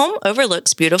 the home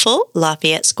overlooks beautiful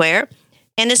Lafayette Square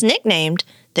and is nicknamed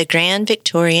the Grand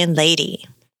Victorian Lady.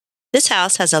 This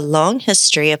house has a long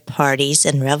history of parties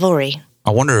and revelry.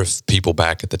 I wonder if people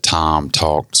back at the time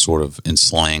talked sort of in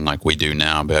slang like we do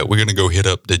now, but we're going to go hit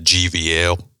up the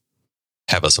GVL,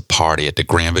 have us a party at the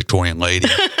Grand Victorian Lady,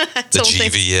 the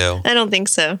GVL. I don't think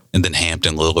so. And then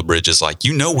Hampton Lillibridge is like,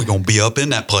 we're going to be up in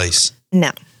that place.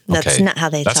 No, that's not how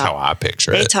they talk. That's how I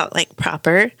picture it. They talk like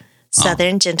proper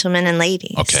Southern gentlemen and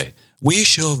ladies. Okay. we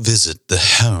shall visit the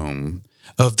home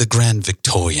of the Grand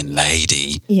Victorian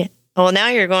lady. Yeah. Well, now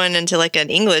you're going into like an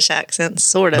English accent,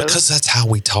 sort of. Because that's how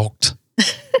we talked.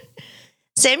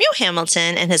 Samuel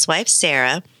Hamilton and his wife,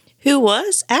 Sarah, who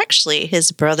was actually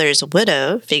his brother's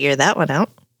widow, figure that one out.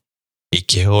 He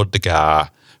killed the guy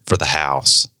for the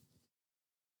house.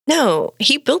 No,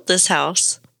 he built this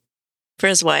house for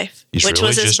his wife, He's which really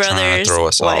was his just trying to brother's throw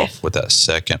us wife. off with that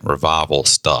second revival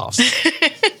stuff.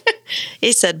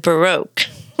 He said Baroque.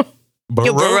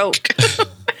 You're Baroque.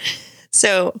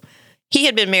 So he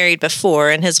had been married before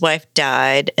and his wife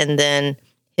died, and then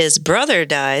his brother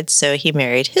died, so he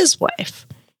married his wife.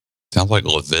 Sounds like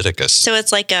Leviticus. So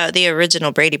it's like the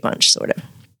original Brady Bunch, sort of.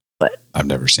 I've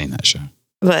never seen that show.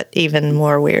 But even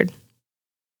more weird.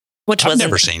 I've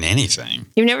never seen anything.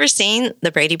 You've never seen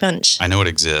the Brady Bunch? I know it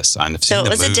exists. I've seen the So it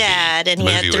was movie. a dad, and the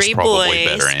he had movie 3 was probably boys.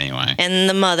 better anyway. And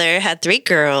the mother had 3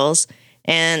 girls,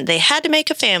 and they had to make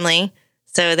a family,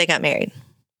 so they got married.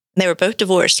 They were both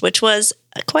divorced, which was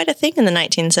quite a thing in the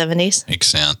 1970s. Makes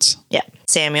sense. Yeah.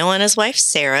 Samuel and his wife,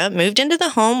 Sarah, moved into the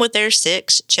home with their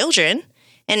 6 children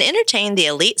and entertained the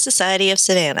elite society of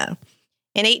Savannah.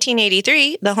 In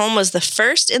 1883, the home was the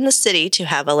first in the city to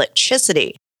have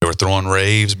electricity. They were throwing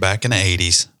raves back in the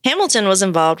 80s. Hamilton was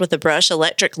involved with the Brush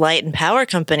Electric Light and Power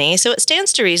Company, so it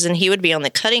stands to reason he would be on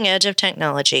the cutting edge of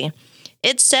technology.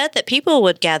 It's said that people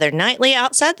would gather nightly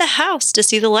outside the house to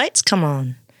see the lights come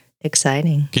on.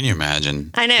 Exciting. Can you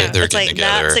imagine? I know. That they're It's getting like,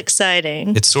 together. that's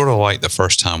exciting. It's sort of like the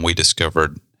first time we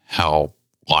discovered how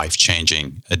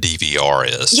life-changing a DVR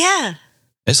is. Yeah,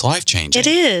 It's life-changing. it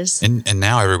is. And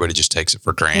now everybody just takes it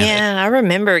for granted. Yeah, I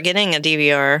remember getting a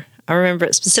DVR. I remember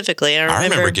it specifically. I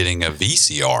remember getting a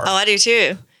VCR. Oh, I do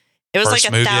too. It was First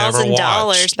like movie I ever $1,000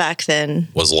 watched. back then.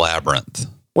 Was Labyrinth.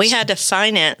 We had to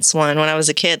finance one when I was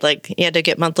a kid. Like, you had to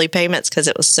get monthly payments because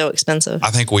it was so expensive. I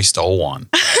think we stole one.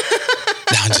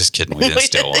 No, I'm just kidding. We didn't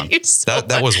steal one. You stole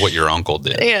That was what your uncle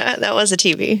did. Yeah, that was a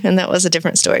TV, and that was a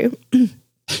different story.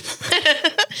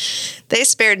 They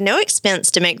spared no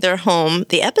expense to make their home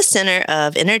the epicenter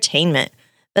of entertainment.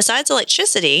 Besides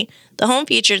electricity, the home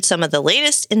featured some of the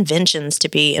latest inventions to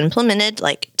be implemented,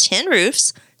 like tin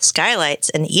roofs, skylights,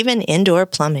 and even indoor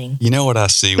plumbing. You know what I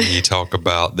see when you talk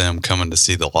about them coming to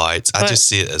see the lights? I What? just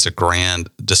see it as a grand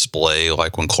display,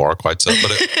 like when Clark lights up,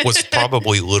 but it was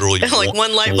probably literally Like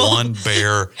one light bulb one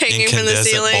bare hanging from the incandescent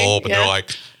ceiling, bulb, and yeah. they're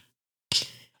like,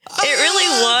 It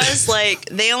really was like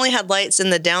they only had lights in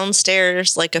the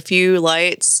downstairs, like a few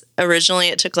lights. Originally,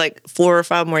 it took like 4 or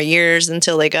 5 more years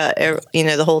until they got,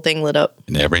 the whole thing lit up.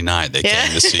 and every night they Yeah.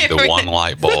 came to see the Every one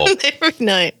light bulb. Every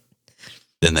night.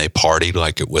 Then they partied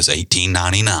like it was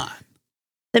 1899.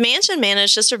 The mansion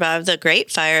managed to survive the Great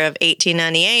Fire of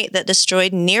 1898 that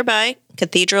destroyed nearby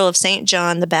Cathedral of St.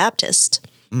 John the Baptist.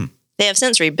 They have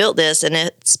since rebuilt this, and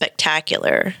it's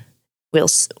spectacular. We'll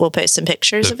post some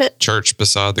pictures The of it. church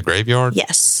beside the graveyard?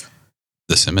 Yes.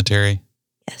 The cemetery?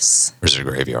 Yes. Or is it a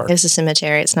graveyard? It's a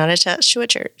cemetery. It's not attached to a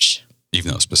church.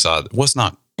 Even though it's beside, it's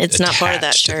not. It's not part of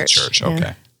that attached to the church. church. Yeah.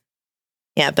 Okay.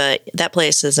 Yeah, but that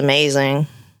place is amazing.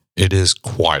 It is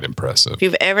quite impressive. If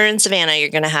you've ever in Savannah, you're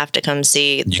going to have to come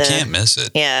see You can't miss it.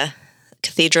 Yeah,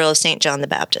 Cathedral of St. John the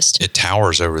Baptist. It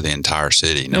towers over the entire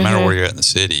city. No matter where you're at in the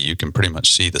city, you can pretty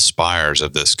much see the spires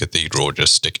of this cathedral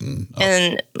just sticking up.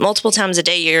 And multiple times a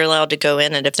day, you're allowed to go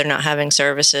in it if they're not having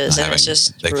services. Not And it's having-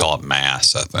 just they call it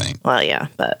mass, I think. Well, yeah,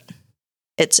 but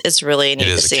it's really neat It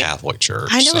to is a see. Catholic church.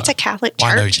 I know so- it's a Catholic church.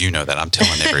 Well, I know you know that. I'm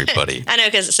telling everybody. I know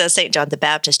because it says St. John the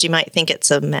Baptist. You might think it's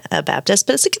a Baptist,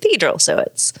 but it's a cathedral, so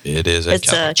it's It is a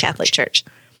Catholic church.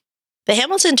 The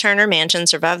Hamilton Turner Mansion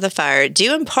survived the fire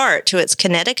due in part to its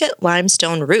Connecticut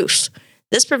limestone roof.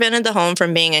 This prevented the home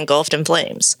from being engulfed in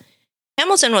flames.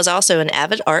 Hamilton was also an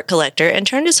avid art collector and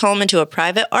turned his home into a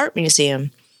private art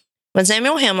museum. When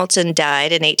Samuel Hamilton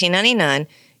died in 1899,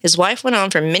 his wife went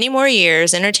on for many more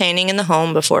years entertaining in the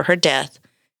home before her death.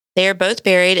 They are both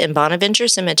buried in Bonaventure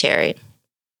Cemetery.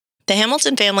 The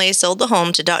Hamilton family sold the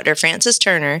home to Dr. Francis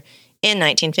Turner in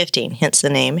 1915, hence the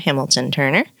name Hamilton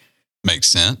Turner. Makes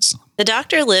sense. The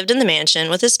doctor lived in the mansion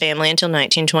with his family until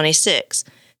 1926.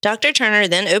 Dr. Turner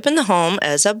then opened the home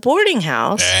as a boarding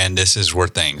house And this is where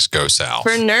things go south.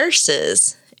 for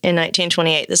nurses in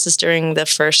 1928. This is during the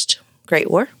First Great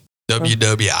War.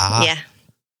 WWI. Yeah.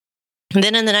 And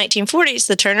then in the 1940s,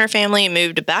 the Turner family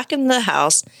moved back into the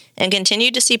house and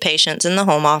continued to see patients in the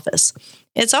home office.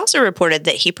 It's also reported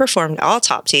that he performed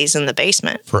autopsies in the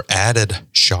basement. For added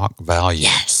shock value.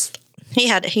 Yes.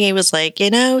 He was like,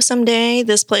 someday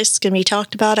this place is going to be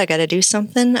talked about. I got to do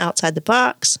something outside the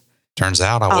box. Turns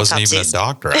out I wasn't even a Autopsies.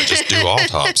 doctor. I just do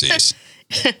autopsies.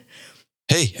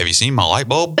 Hey, have you seen my light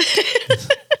bulb?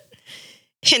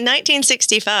 In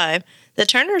 1965, the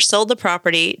Turners sold the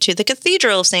property to the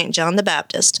Cathedral of St. John the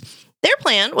Baptist. Their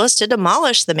plan was to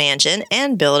demolish the mansion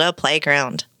and build a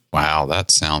playground. Wow,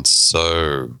 that sounds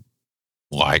so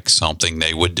like something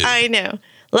they would do. I know.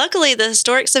 Luckily, the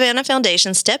Historic Savannah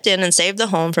Foundation stepped in and saved the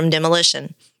home from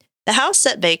demolition. The house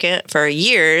sat vacant for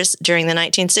years during the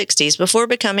 1960s before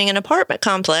becoming an apartment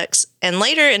complex, and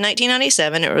later in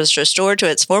 1997 it was restored to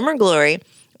its former glory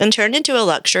and turned into a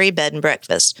luxury bed and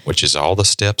breakfast. Which is all the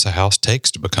steps a house takes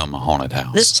to become a haunted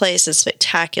house. This place is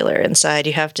spectacular inside.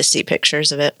 You have to see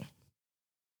pictures of it.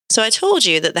 So I told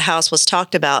you that the house was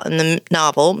talked about in the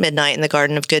novel Midnight in the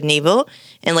Garden of Good and Evil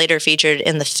and later featured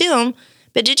in the film,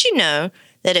 but did you know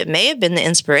that it may have been the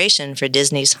inspiration for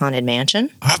Disney's Haunted Mansion?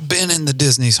 I've been in the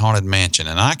Disney's Haunted Mansion,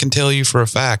 and I can tell you for a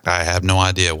fact I have no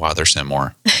idea why they're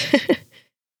similar.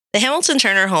 The Hamilton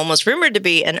Turner home was rumored to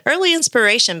be an early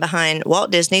inspiration behind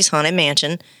Walt Disney's Haunted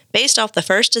Mansion, based off the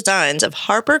first designs of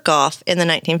Harper Goff in the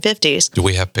 1950s. Do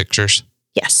we have pictures?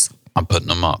 Yes. I'm putting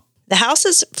them up. The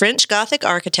house's French Gothic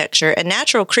architecture and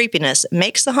natural creepiness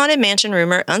makes the Haunted Mansion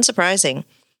rumor unsurprising.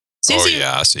 Oh,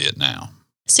 yeah, I see it now.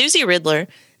 Susie Riddler,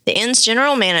 the inn's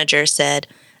general manager, said,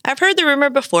 "I've heard the rumor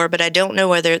before, but I don't know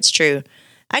whether it's true.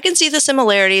 I can see the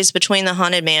similarities between the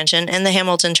Haunted Mansion and the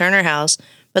Hamilton Turner house,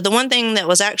 but the one thing that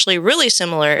was actually really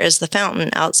similar is the fountain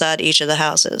outside each of the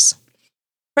houses."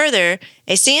 Further,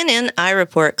 a CNN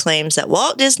iReport claims that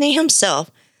Walt Disney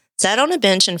himself sat on a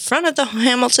bench in front of the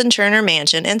Hamilton Turner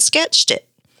mansion and sketched it.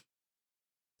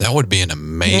 That would be an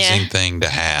amazing thing to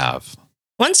have.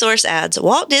 One source adds,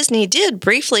 Walt Disney did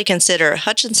briefly consider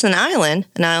Hutchinson Island,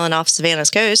 an island off Savannah's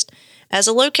coast, as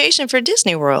a location for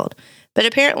Disney World, but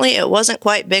apparently it wasn't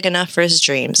quite big enough for his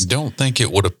dreams. Don't think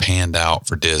it would have panned out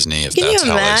for Disney if Can that's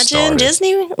you how they started. imagine?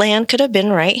 Disneyland could have been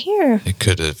right here. It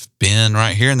could have been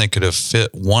right here, and they could have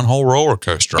fit one whole roller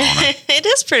coaster on it. It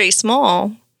is pretty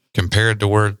small. Compared to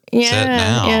where it's at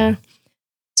now. Yeah.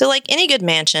 So like any good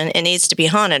mansion, it needs to be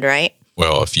haunted, right?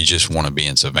 Well, if you just want to be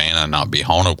in Savannah and not be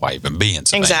haunted, why even be in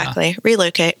Savannah? Exactly.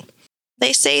 Relocate.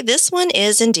 They say this one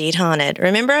is indeed haunted.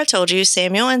 Remember I told you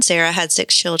Samuel and Sarah had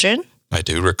 6 children? I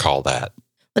do recall that.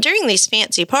 Well, during these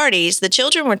fancy parties, the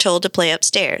children were told to play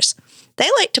upstairs. They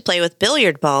liked to play with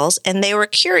billiard balls, and they were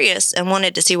curious and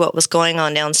wanted to see what was going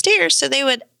on downstairs, so they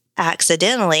would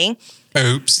accidentally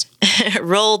Oops.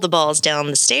 roll the balls down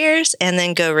the stairs and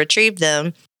then go retrieve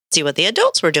them, see what the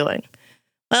adults were doing.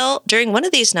 Well, during one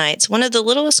of these nights, one of the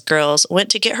littlest girls went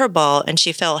to get her ball and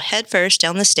she fell headfirst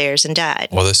down the stairs and died.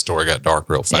 Well, this story got dark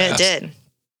real fast. Yeah, it did.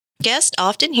 Guests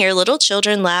often hear little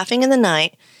children laughing in the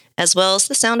night, as well as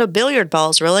the sound of billiard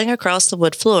balls rolling across the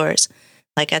wood floors.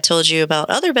 Like I told you about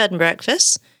other bed and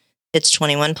breakfasts, it's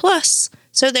 21 plus,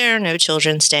 so there are no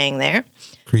children staying there.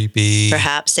 Creepy.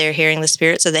 Perhaps they're hearing the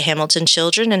spirits of the Hamilton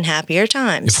children in happier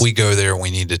times. If we go there,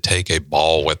 we need to take a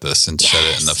ball with us and set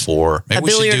it in the floor. Maybe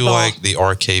we should do ball. like the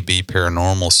RKB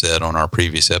Paranormal said on our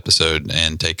previous episode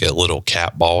and take a little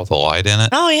cat ball with a light in it.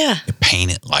 Oh, yeah. And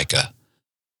paint it like a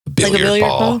billiard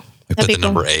ball. We put the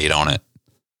number 8 on it.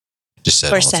 Just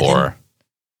set it on the 7. floor.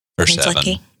 Or Seven's 7.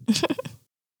 lucky.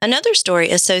 Another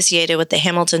story associated with the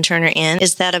Hamilton Turner Inn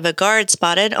is that of a guard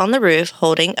spotted on the roof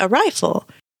holding a rifle.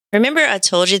 Remember I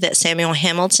told you that Samuel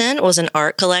Hamilton was an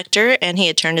art collector and he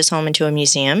had turned his home into a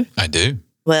museum? I do.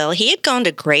 Well, he had gone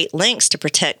to great lengths to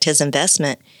protect his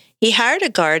investment. He hired a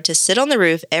guard to sit on the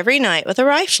roof every night with a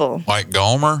rifle. Like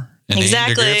Gomer in the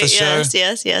Andy Griffith Show?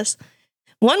 Yes.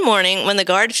 One morning, when the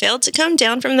guard failed to come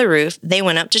down from the roof, they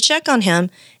went up to check on him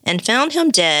and found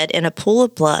him dead in a pool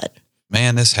of blood.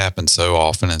 Man, this happens so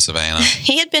often in Savannah.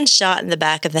 He had been shot in the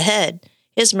back of the head.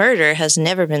 His murder has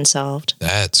never been solved.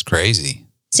 That's crazy.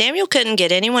 Samuel couldn't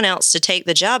get anyone else to take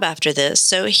the job after this,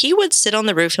 so he would sit on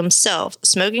the roof himself,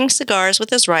 smoking cigars with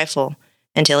his rifle,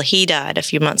 until he died a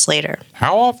few months later.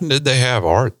 How often did they have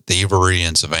art thievery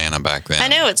in Savannah back then? I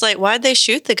know, it's like, why'd they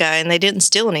shoot the guy and they didn't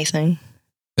steal anything?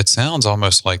 It sounds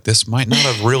almost like this might not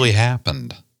have really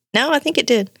happened. No, I think it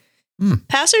did.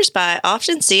 Passers-by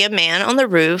often see a man on the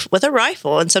roof with a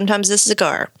rifle and sometimes a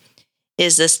cigar.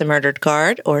 Is this the murdered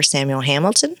guard or Samuel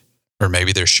Hamilton? Or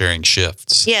maybe they're sharing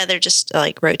shifts. Yeah, they're just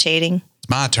like rotating. It's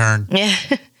my turn. Yeah.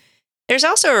 There's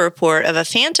also a report of a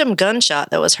phantom gunshot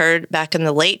that was heard back in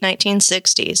the late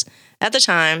 1960s. At the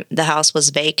time, the house was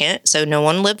vacant, so no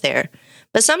one lived there.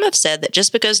 But some have said that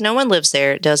just because no one lives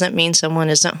there doesn't mean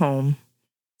someone isn't home.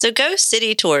 So Ghost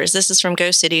City Tours, this is from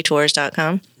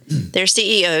ghostcitytours.com. Their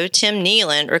CEO, Tim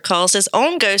Neeland, recalls his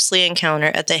own ghostly encounter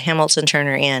at the Hamilton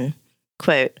Turner Inn.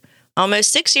 Quote,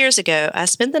 "Almost 6 years ago, I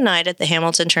spent the night at the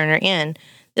Hamilton Turner Inn.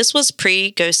 This was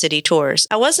pre-Ghost City tours.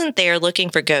 I wasn't there looking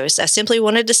for ghosts. I simply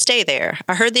wanted to stay there.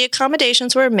 I heard the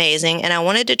accommodations were amazing, and I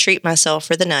wanted to treat myself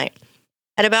for the night.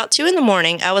 At about 2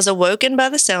 a.m, I was awoken by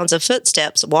the sounds of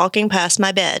footsteps walking past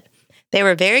my bed. They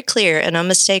were very clear and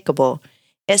unmistakable.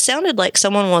 It sounded like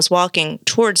someone was walking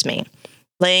towards me,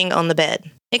 laying on the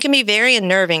bed. It can be very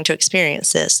unnerving to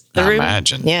experience this. I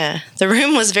imagine. Yeah. The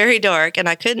room was very dark, and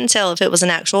I couldn't tell if it was an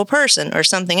actual person or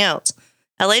something else.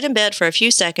 I laid in bed for a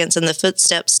few seconds, and the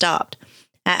footsteps stopped.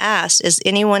 I asked, "Is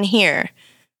anyone here?"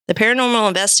 The paranormal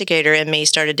investigator in me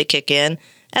started to kick in,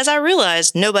 as I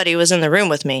realized nobody was in the room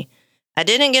with me. I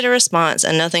didn't get a response,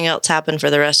 and nothing else happened for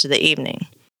the rest of the evening.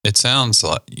 It sounds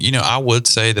like, I would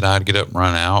say that I'd get up and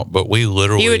run out, but we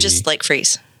literally... You would just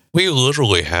freeze. We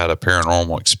literally had a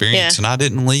paranormal experience, and I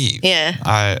didn't leave.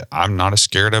 Yeah. I'm not as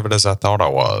scared of it as I thought I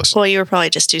was. Well, you were probably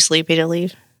just too sleepy to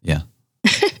leave. Yeah.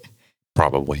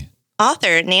 Probably.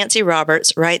 Author Nancy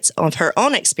Roberts writes of her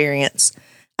own experience.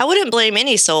 "I wouldn't blame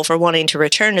any soul for wanting to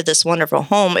return to this wonderful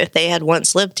home if they had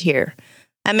once lived here.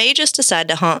 I may just decide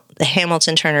to haunt the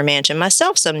Hamilton Turner Mansion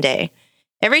myself someday.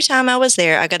 Every time I was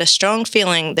there, I got a strong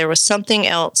feeling there was something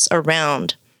else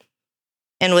around.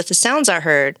 And with the sounds I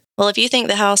heard, well, if you think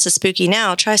the house is spooky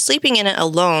now, try sleeping in it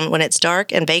alone when it's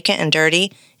dark and vacant and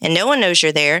dirty, and no one knows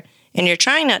you're there, and you're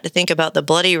trying not to think about the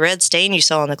bloody red stain you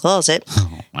saw in the closet.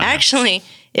 Actually,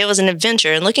 it was an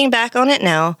adventure, and looking back on it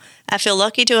now, I feel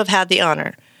lucky to have had the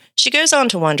honor." She goes on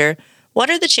to wonder, "What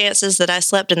are the chances that I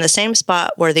slept in the same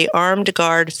spot where the armed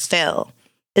guard fell?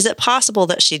 Is it possible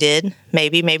that she did?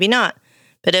 Maybe, maybe not.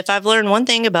 But if I've learned one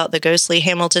thing about the ghostly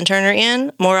Hamilton Turner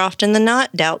Inn, more often than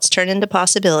not, doubts turn into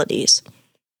possibilities."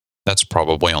 That's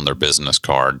probably on their business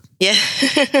card. Yeah.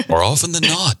 More often than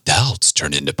not, doubts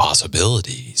turn into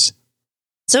possibilities.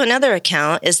 So another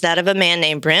account is that of a man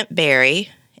named Brent Barry.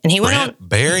 And he went on...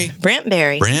 Brent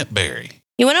Barry.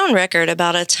 He went on record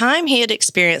about a time he had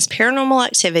experienced paranormal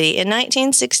activity in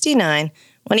 1969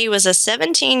 when he was a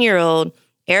 17-year-old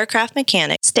aircraft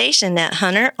mechanic stationed at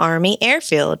Hunter Army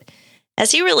Airfield.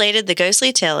 As he related the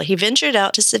ghostly tale, he ventured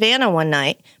out to Savannah one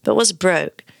night, but was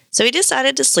broke, so he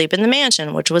decided to sleep in the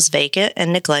mansion, which was vacant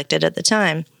and neglected at the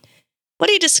time.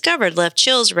 What he discovered left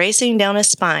chills racing down his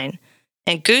spine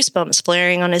and goosebumps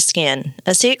flaring on his skin.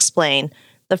 As he explained,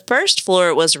 the first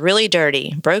floor was really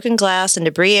dirty, broken glass and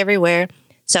debris everywhere,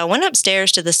 so I went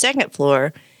upstairs to the second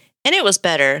floor, and it was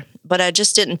better, but I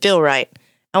just didn't feel right.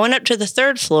 I went up to the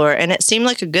third floor, and it seemed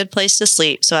like a good place to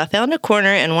sleep, so I found a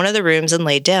corner in one of the rooms and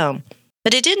laid down.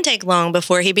 But it didn't take long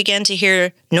before he began to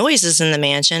hear noises in the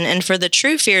mansion and for the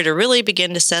true fear to really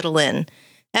begin to settle in.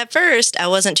 At first, I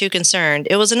wasn't too concerned.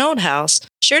 It was an old house,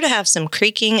 sure to have some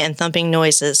creaking and thumping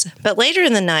noises. But later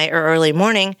in the night or early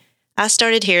morning, I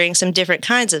started hearing some different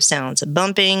kinds of sounds,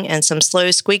 bumping and some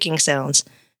slow squeaking sounds.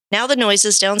 Now the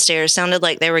noises downstairs sounded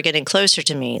like they were getting closer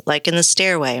to me, like in the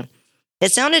stairway.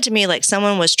 It sounded to me like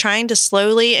someone was trying to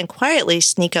slowly and quietly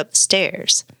sneak up the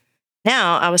stairs.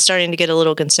 Now I was starting to get a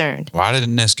little concerned. Why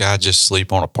didn't this guy just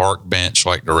sleep on a park bench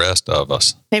like the rest of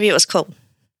us? Maybe it was cold.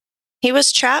 He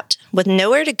was trapped with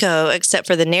nowhere to go except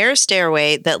for the narrow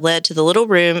stairway that led to the little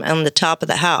room on the top of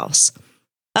the house.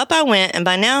 Up I went, and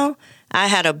by now I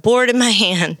had a board in my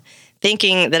hand,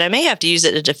 thinking that I may have to use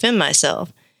it to defend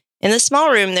myself. In the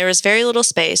small room, there was very little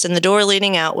space, and the door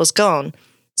leading out was gone.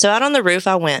 So out on the roof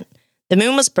I went. The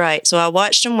moon was bright, so I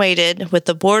watched and waited with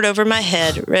the board over my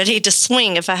head, ready to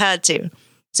swing if I had to.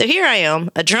 So here I am,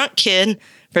 a drunk kid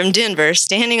from Denver,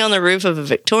 standing on the roof of a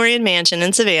Victorian mansion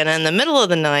in Savannah in the middle of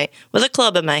the night with a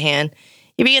club in my hand.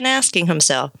 He began asking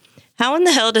himself, how in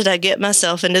the hell did I get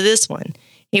myself into this one?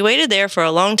 He waited there for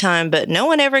a long time, but no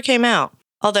one ever came out,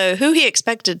 although who he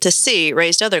expected to see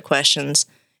raised other questions.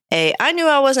 I knew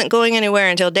I wasn't going anywhere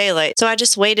until daylight, so I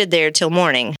just waited there till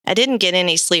morning. I didn't get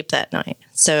any sleep that night.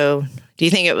 So, do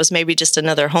you think it was maybe just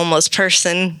another homeless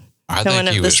person I going think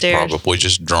up he the was stairs? probably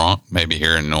just drunk, maybe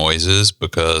hearing noises,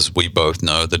 because we both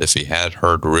know that if he had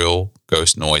heard real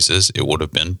ghost noises, it would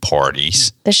have been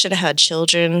parties. They should have had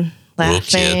children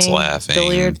laughing. Little kids laughing.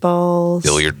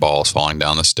 Billiard balls falling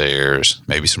down the stairs.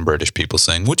 Maybe some British people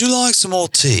saying, "Would you like some more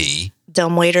tea?"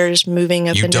 Dumb waiters moving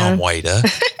up You and down. dumb waiter.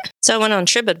 So I went on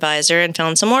TripAdvisor and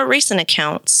found some more recent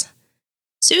accounts.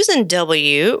 Susan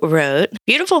W. wrote,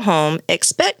 "Beautiful home,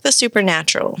 expect the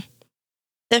supernatural."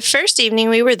 The first evening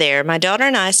we were there, my daughter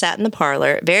and I sat in the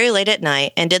parlor very late at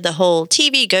night and did the whole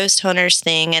TV ghost hunters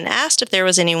thing and asked if there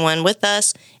was anyone with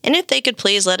us and if they could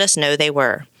please let us know they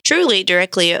were. Truly,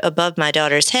 directly above my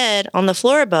daughter's head, on the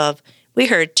floor above, we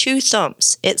heard 2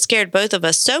 thumps. It scared both of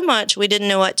us so much we didn't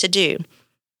know what to do.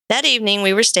 That evening,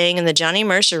 we were staying in the Johnny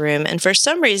Mercer room, and for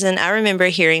some reason, I remember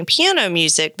hearing piano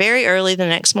music very early the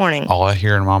next morning. All I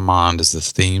hear in my mind is the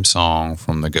theme song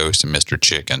from The Ghost of Mr.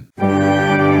 Chicken. I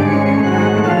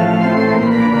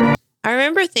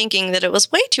remember thinking that it was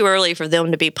way too early for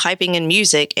them to be piping in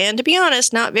music, and to be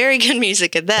honest, not very good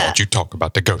music at that. Don't you talk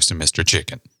about The Ghost of Mr.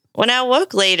 Chicken. When I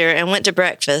woke later and went to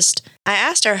breakfast, I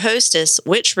asked our hostess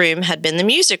which room had been the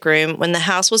music room when the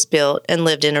house was built and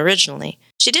lived in originally.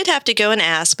 She did have to go and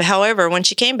ask, but however, when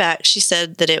she came back, she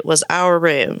said that it was our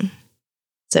room.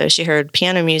 So she heard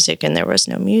piano music and there was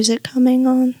no music coming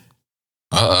on.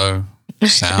 Uh-oh.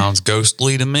 Sounds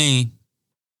ghostly to me.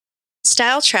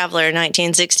 Style Traveler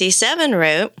 1967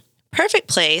 wrote, "Perfect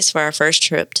place for our first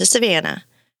trip to Savannah.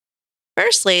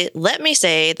 Firstly, let me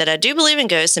say that I do believe in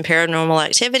ghosts and paranormal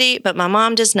activity, but my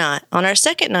mom does not. On our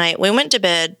second night, we went to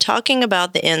bed talking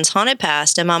about the inn's haunted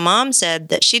past, and my mom said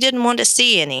that she didn't want to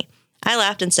see any. I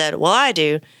laughed and said, well, I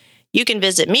do. You can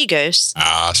visit me, ghosts.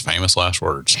 Ah, it's famous last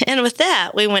words. And with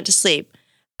that, we went to sleep.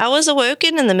 I was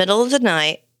awoken in the middle of the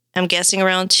night, I'm guessing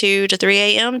around 2 to 3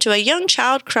 a.m., to a young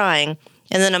child crying,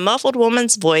 and then a muffled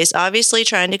woman's voice obviously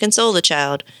trying to console the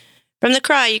child. From the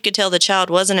cry, you could tell the child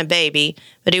wasn't a baby,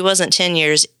 but he wasn't 10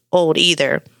 years old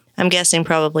either. I'm guessing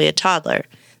probably a toddler.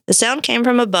 The sound came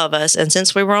from above us, and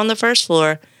since we were on the first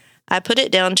floor, I put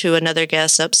it down to another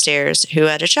guest upstairs who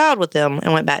had a child with them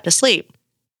and went back to sleep.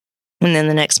 And then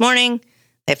the next morning,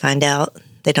 they find out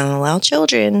they don't allow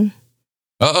children.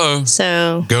 Uh-oh.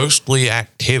 So, ghostly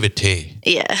activity.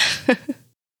 Yeah.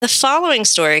 The following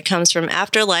story comes from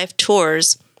Afterlife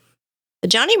Tours. The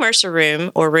Johnny Mercer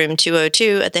room, or room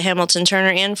 202 at the Hamilton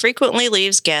Turner Inn, frequently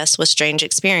leaves guests with strange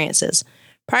experiences.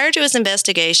 Prior to his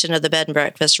investigation of the bed and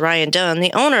breakfast, Ryan Dunn,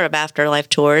 the owner of Afterlife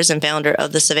Tours and founder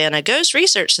of the Savannah Ghost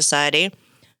Research Society,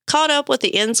 caught up with the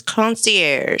inn's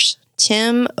concierge,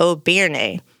 Tim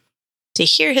O'Byrne, to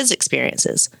hear his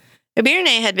experiences. O'Byrne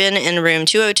had been in room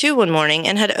 202 one morning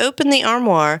and had opened the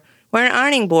armoire where an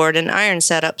ironing board and iron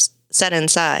sat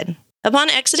inside. Upon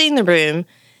exiting the room,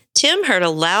 Tim heard a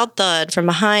loud thud from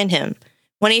behind him.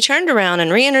 When he turned around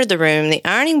and re-entered the room, the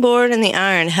ironing board and the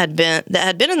iron that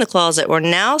had been in the closet were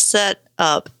now set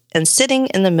up and sitting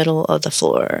in the middle of the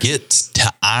floor. Get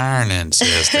to ironing,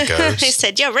 says the ghost. He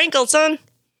said, "You wrinkled, son."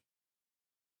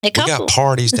 We got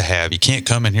parties to have. You can't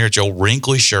come in here with your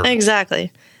wrinkly shirt.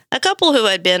 Exactly. A couple who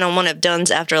had been on one of Dunn's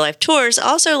Afterlife tours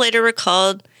also later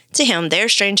recalled to him their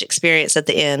strange experience at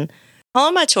the inn. While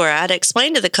on my tour, I had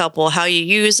explained to the couple how you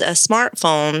use a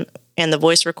smartphone and the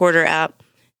voice recorder app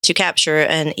to capture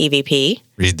an EVP.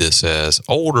 Read this as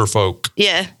older folk.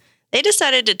 Yeah. They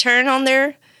decided to turn on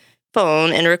their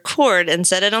phone and record and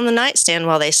set it on the nightstand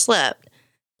while they slept.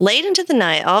 Late into the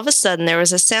night, all of a sudden, there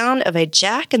was a sound of a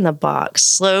jack-in-the-box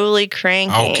slowly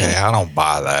cranking. Okay, I don't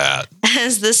buy that.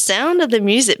 As the sound of the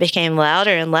music became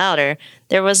louder and louder,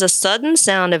 there was a sudden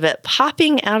sound of it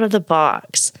popping out of the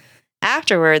box.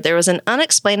 Afterward, there was an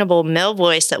unexplainable male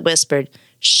voice that whispered,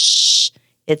 "Shh,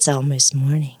 it's almost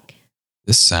morning."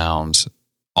 This sounds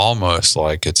almost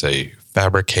like it's a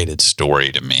fabricated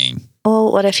story to me.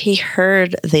 Well, what if he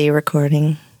heard the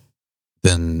recording?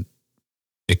 Then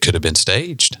it could have been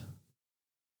staged.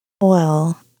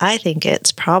 Well, I think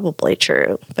it's probably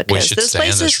true because this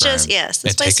place is room just this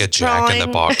and place take a is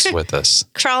jack-in-the-box with us.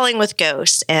 Crawling with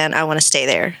ghosts, and I want to stay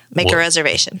there. Make a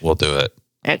reservation. We'll do it.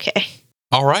 Okay.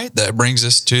 All right, that brings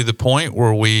us to the point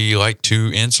where we like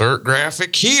to insert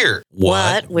graphic here.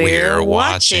 What we're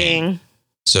watching.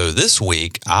 So this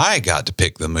week, I got to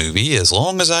pick the movie as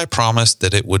long as I promised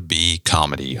that it would be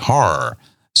comedy horror.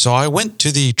 So I went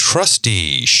to the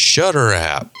trusty Shudder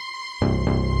app.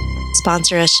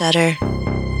 Sponsor us, Shudder.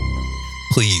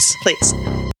 Please.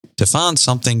 To find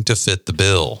something to fit the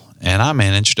bill. And I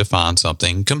managed to find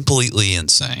something completely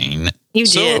insane. You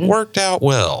did. So it worked out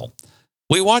well.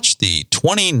 We watched the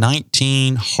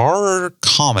 2019 horror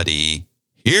comedy,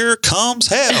 Here Comes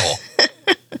Hell.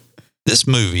 This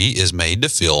movie is made to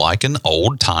feel like an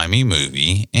old-timey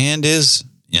movie and is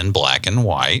in black and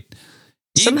white.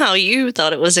 Somehow you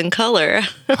thought it was in color.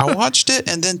 I watched it,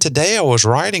 and then today I was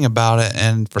writing about it,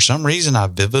 and for some reason I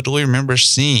vividly remember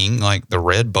seeing like the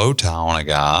red bow tie on a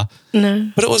guy.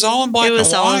 No. But it was all in black and white. It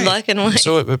was all in black and white.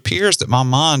 So it appears that my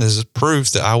mind is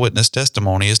proof that eyewitness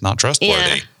testimony is not trustworthy.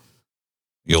 Yeah.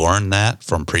 You learned that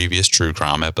from previous true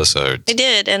crime episodes. I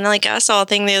did. And I saw a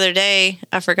thing the other day,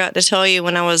 I forgot to tell you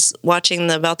when I was watching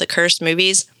about the cursed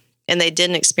movies, and they did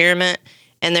an experiment,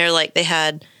 and they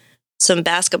had some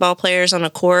basketball players on a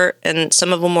court, and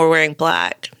some of them were wearing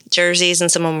black jerseys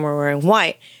and some of them were wearing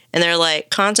white. And they're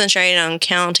concentrating on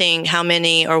counting how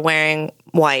many are wearing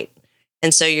white.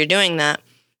 And so you're doing that.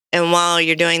 And while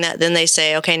you're doing that, then they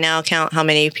say, okay, now count how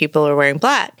many people are wearing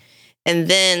black. And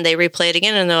then they replay it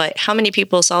again and they're like, how many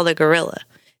people saw the gorilla?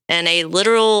 And a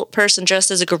literal person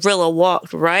dressed as a gorilla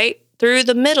walked right through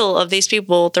the middle of these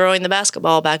people throwing the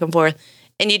basketball back and forth.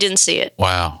 And you didn't see it.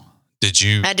 Wow. Did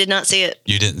you? I did not see it.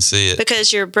 You didn't see it?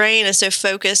 Because your brain is so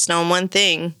focused on one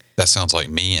thing. That sounds like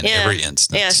me in every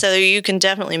instance. Yeah, so you can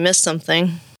definitely miss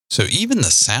something. So even the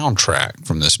soundtrack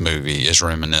from this movie is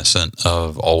reminiscent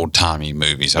of old-timey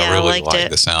movies. Yeah, I really liked like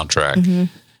it. the soundtrack. Mm-hmm.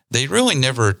 They really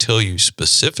never tell you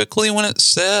specifically when it's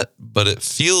set, but it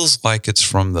feels like it's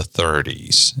from the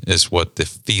 30s is what the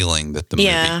feeling that the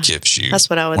movie gives you. That's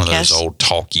what I would guess. One of those old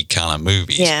talky kind of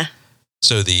movies. Yeah.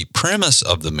 So the premise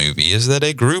of the movie is that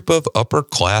a group of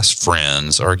upper-class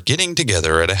friends are getting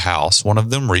together at a house one of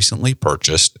them recently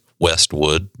purchased,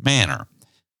 Westwood Manor.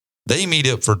 They meet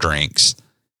up for drinks,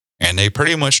 and they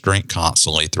pretty much drink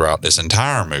constantly throughout this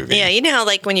entire movie. Yeah, you know how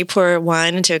like when you pour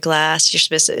wine into a glass, you're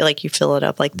supposed to like you fill it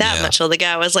up like that much. Well, the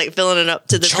guy was like filling it up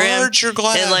to the brim. Charge your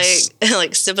glass. And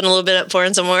like sipping a little bit up,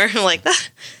 pouring some more. I'm like that.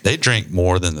 They drink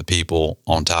more than the people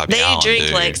on Tybee Island They drink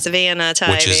do, like Savannah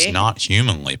Tybee. which is not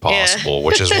humanly possible,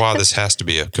 which is why this has to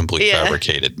be a complete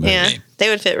fabricated movie. Yeah, they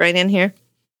would fit right in here.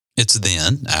 It's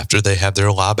then, after they have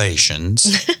their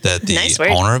libations, that the Nice word.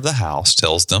 owner of the house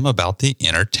tells them about the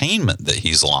entertainment that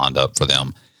he's lined up for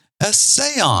them. A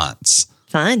seance.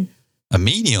 Fun. A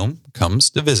medium comes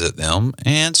to visit them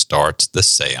and starts the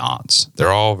seance. They're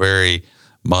all very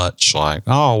much like,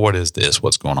 oh, what is this?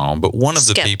 What's going on? But one of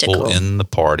the people in the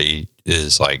party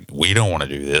is like, we don't want to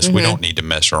do this. We don't need to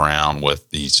mess around with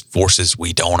these forces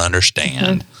we don't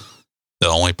understand. The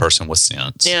only person with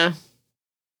sense. Yeah.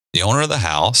 The owner of the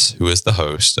house, who is the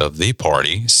host of the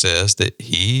party, says that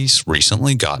he's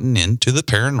recently gotten into the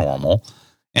paranormal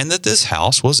and that this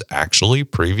house was actually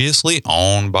previously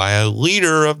owned by a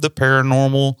leader of the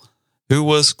paranormal who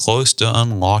was close to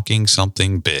unlocking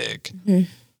something big.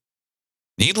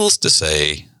 Needless to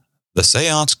say, the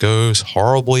seance goes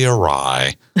horribly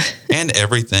awry and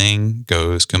everything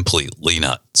goes completely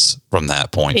nuts from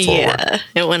that point forward. Yeah,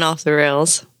 it went off the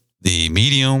rails. The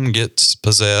medium gets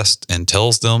possessed and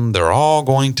tells them they're all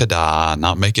going to die,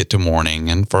 not make it to morning,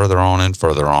 and further on and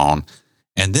further on.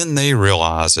 And then they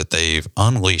realize that they've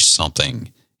unleashed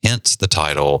something, hence the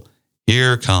title,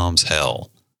 Here Comes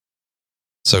Hell.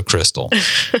 So, Crystal,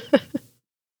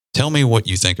 tell me what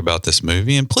you think about this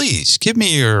movie, and please give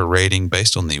me your rating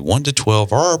based on the 1 to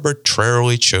 12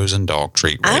 arbitrarily chosen dog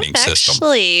treat rating system. I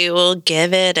actually will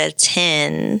give it a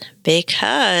 10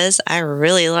 because I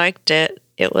really liked it.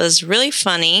 It was really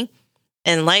funny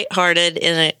and lighthearted,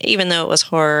 even though it was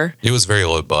horror. It was very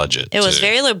low budget. It was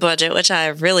very low budget, which I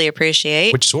really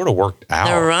appreciate. Which sort of worked out.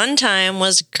 The runtime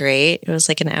was great. It was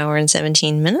like an hour and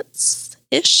 17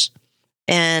 minutes-ish.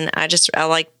 And I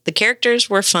liked the characters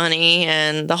were funny,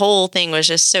 and the whole thing was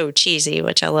just so cheesy,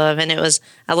 which I love. And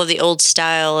I love the old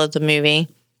style of the movie.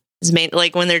 It's made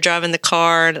like when they're driving the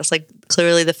car, and it's like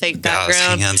clearly the fake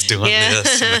background. Guy's hands doing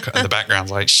this, and the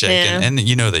background's like shaking. And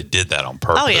you know they did that on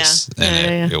purpose. Oh, yeah.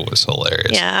 And it was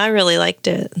hilarious. Yeah, I really liked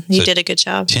it. You did a good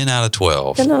job. 10 out of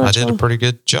 12. 10 out of I did 12. a pretty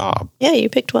good job. Yeah, you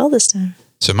picked well this time.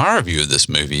 So my review of this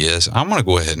movie is I'm going to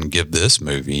go ahead and give this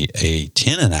movie a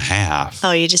 10.5.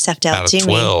 Oh, you just have to out of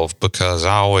 12 because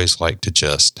I always like to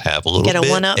just have a little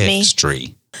bit extra.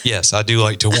 Yes, I do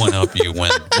like to one-up you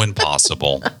when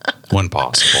possible. When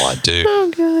possible, I do.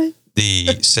 Oh, God.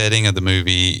 The setting of the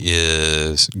movie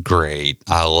is great.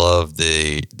 I love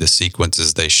the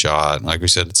sequences they shot. Like we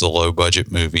said, it's a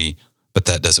low-budget movie, but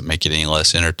that doesn't make it any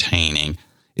less entertaining.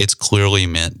 It's clearly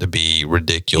meant to be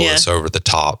ridiculous,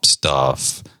 over-the-top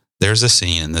stuff. There's a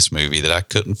scene in this movie that I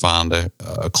couldn't find a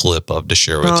clip of to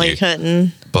share with you. You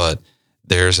couldn't. But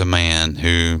there's a man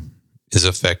who is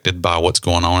affected by what's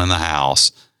going on in the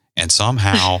house, and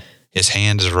somehow his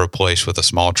hand is replaced with a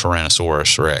small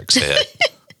Tyrannosaurus Rex head.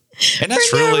 And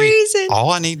that's really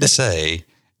all I need to say.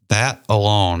 That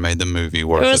alone made the movie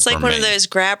worth it. It was like one of those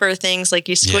grabber things, like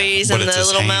you squeeze in the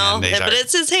little mouth. But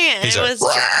it's his hand.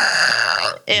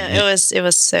 It was, it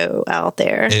was so out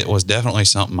there. It was definitely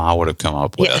something I would have come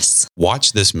up with. Yes.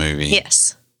 Watch this movie.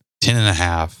 Yes.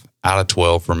 10.5 out of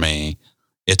 12 for me.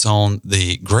 It's on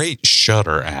the great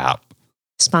Shudder app.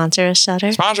 Sponsor a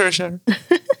Shudder. Sponsor a Shudder.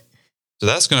 So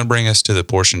that's going to bring us to the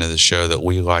portion of the show that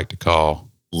we like to call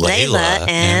Layla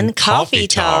and Coffee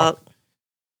Talk.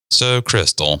 So,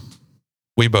 Crystal,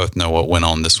 we both know what went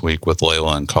on this week with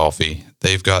Layla and Coffee.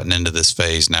 They've gotten into this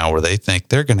phase now where they think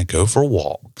they're going to go for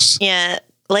walks. Yeah.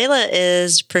 Layla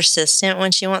is persistent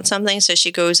when she wants something. So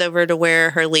she goes over to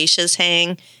where her leashes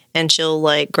hang and she'll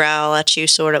like growl at you,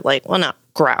 sort of like, well, not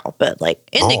growl, but like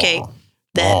indicate.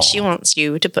 that she wants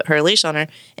you to put her leash on her.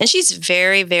 And she's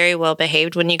very, very well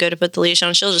behaved when you go to put the leash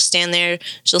on. She'll just stand there.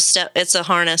 She'll step. It's a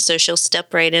harness, so she'll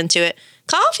step right into it.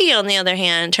 Coffee, on the other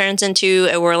hand, turns into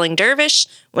a whirling dervish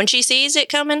when she sees it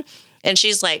coming. And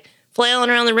she's like flailing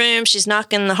around the room. She's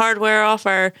knocking the hardware off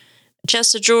our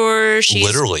chest of drawers. She's,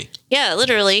 literally. Yeah,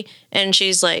 literally. And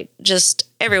she's like just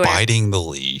everywhere. Biting the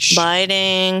leash.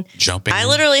 Biting. Jumping. I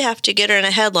literally have to get her in a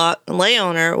headlock and lay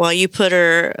on her while you put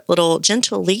her little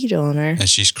gentle lead on her. And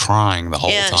she's crying the whole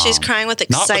time. Yeah, she's crying with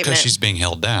excitement. Not because she's being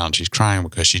held down. She's crying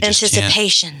because she just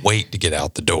can't wait to get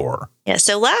out the door. Yeah,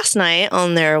 so last night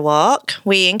on their walk,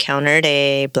 we encountered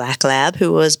a black lab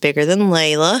who was bigger than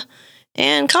Layla.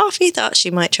 And Coffee thought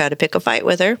she might try to pick a fight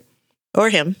with her.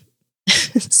 Or him.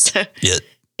 So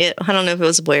I don't know if it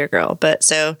was a boy or girl, but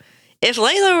so if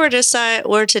Layla were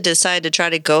to decide to try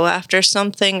to go after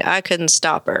something, I couldn't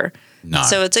stop her. No.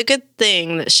 So it's a good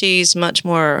thing that she's much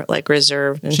more like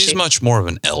reserved. And she's much more of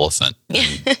an elephant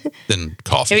than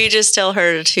Coffee. If you just tell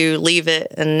her to leave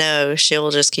it and no,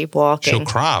 she'll just keep walking. She'll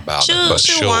cry about it, but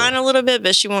she'll whine a little bit,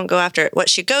 but she won't go after it. What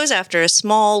she goes after is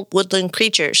small woodland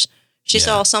creatures. She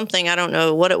saw something, I don't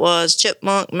know what it was,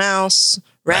 chipmunk, mouse,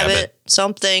 rabbit,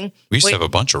 something. We used to have a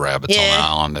bunch of rabbits on the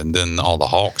island, and then all the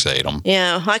hawks ate them.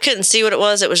 Yeah, I couldn't see what it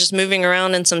was. It was just moving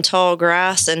around in some tall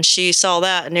grass, and she saw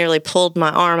that and nearly pulled my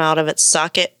arm out of its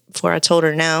socket before I told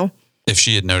her no. If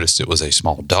she had noticed it was a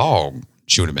small dog,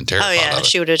 she would have been terrified of it.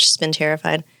 She would have just been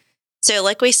terrified. So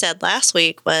like we said, last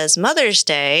week was Mother's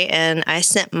Day, and I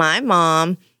sent my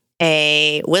mom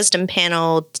a wisdom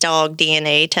panel dog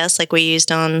DNA test like we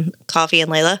used on Coffee and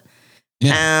Layla.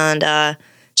 Yeah. And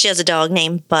she has a dog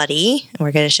named Buddy, and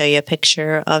we're going to show you a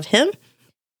picture of him.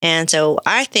 And so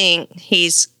I think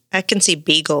I can see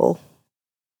Beagle.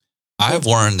 I've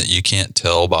learned that you can't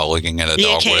tell by looking at a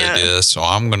dog what it is, so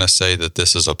I'm going to say that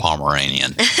this is a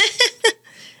Pomeranian.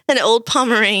 An old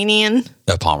Pomeranian?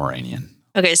 A Pomeranian.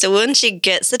 Okay, so when she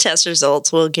gets the test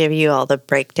results, we'll give you all the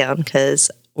breakdown because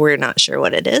we're not sure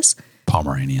what it is.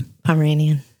 Pomeranian.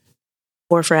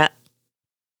 Wharf rat.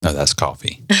 No, that's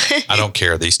Coffee. I don't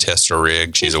care. These tests are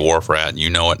rigged. She's a wharf rat, and you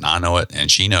know it, and I know it, and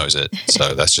she knows it.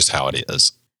 So that's just how it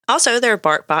is. Also, their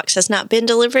bark box has not been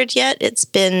delivered yet. It's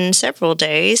been several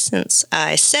days since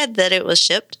I said that it was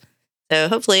shipped. So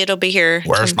hopefully it'll be here.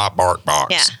 Where's my bark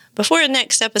box? Yeah. Before the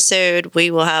next episode, we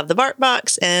will have the bark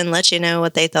box and let you know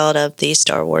what they thought of the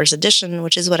Star Wars edition,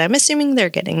 which is what I'm assuming they're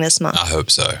getting this month. I hope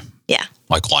so. Yeah.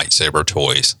 Like lightsaber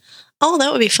toys. Oh,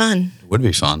 that would be fun. It would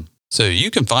be fun. So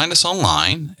you can find us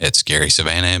online at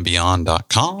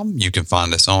scarysavannahandbeyond.com. You can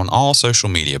find us on all social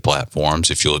media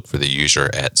platforms if you look for the user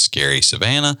at Scary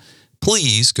Savannah.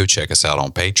 Please go check us out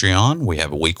on Patreon. We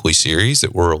have a weekly series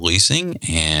that we're releasing,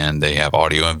 and they have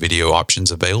audio and video options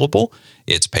available.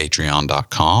 It's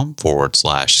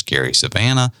patreon.com/Scary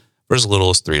Savannah. For as little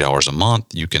as $3 a month,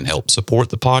 you can help support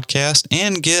the podcast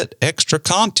and get extra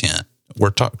content.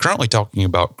 We're currently talking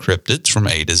about cryptids from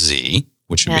A to Z,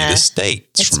 which would be the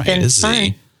states from A to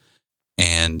Z.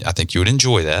 And I think you would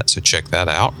enjoy that, so check that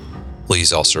out.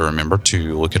 Please also remember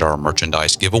to look at our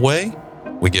merchandise giveaway.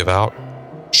 We give out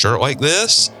a shirt like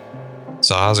this,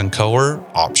 size and color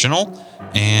optional,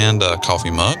 and a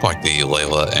coffee mug like the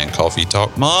Layla and Coffee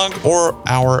Talk mug, or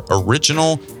our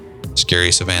original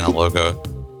Scary Savannah logo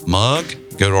mug.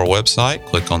 Go to our website,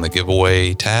 click on the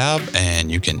giveaway tab, and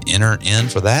you can enter in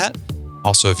for that.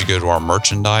 Also, if you go to our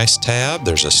merchandise tab,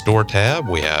 there's a store tab.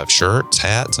 We have shirts,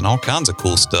 hats, and all kinds of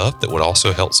cool stuff that would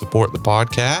also help support the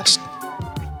podcast.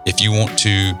 If you want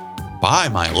to buy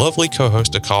my lovely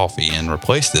co-host a coffee and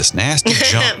replace this nasty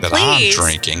junk that I'm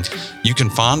drinking, you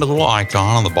can find a little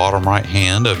icon on the bottom right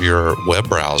hand of your web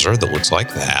browser that looks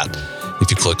like that. If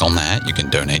you click on that, you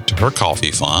can donate to her coffee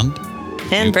fund.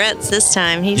 And Brett's this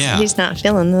time. He's not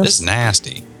feeling this. It's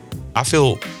nasty. I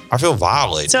feel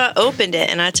violated. So I opened it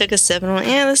and I took a sip and went,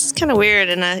 this is kind of weird.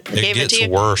 And I gave it to you. It gets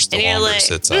worse the longer it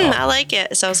sits out. I like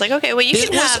it. So I was like, okay, well, you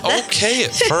can have that. It was okay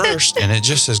at first, and it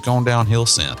just has gone downhill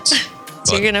since.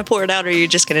 So you're going to pour it out, or you're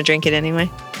just going to drink it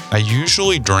anyway? I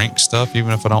usually drink stuff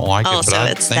even if I don't like it, but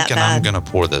I'm thinking I'm going to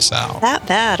pour this out. That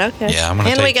bad? Okay. Yeah, I'm going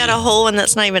to And we got a whole one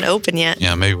that's not even open yet.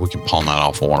 Yeah, maybe we can pawn that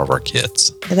off of one of our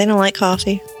kids. They don't like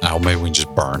coffee. Oh, maybe we can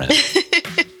just burn it.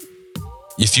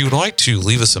 If you would like to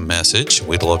leave us a message,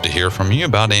 we'd love to hear from you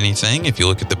about anything. If you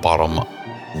look at the bottom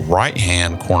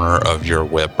right-hand corner of your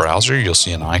web browser, you'll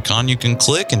see an icon you can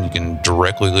click, and you can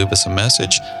directly leave us a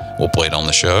message. We'll play it on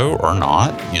the show or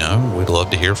not. We'd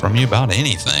love to hear from you about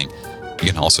anything. You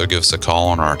can also give us a call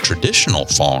on our traditional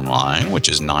phone line, which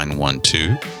is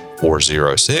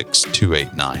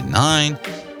 912-406-2899,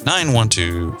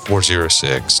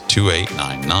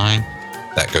 912-406-2899.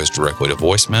 That goes directly to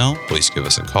voicemail. Please give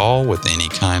us a call with any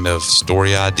kind of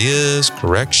story ideas,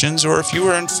 corrections, or if you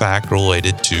are in fact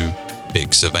related to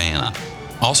Big Savannah.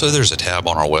 Also, there's a tab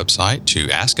on our website to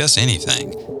ask us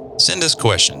anything. Send us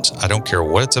questions. I don't care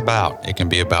what it's about. It can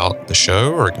be about the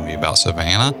show, or it can be about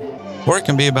Savannah, or it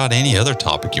can be about any other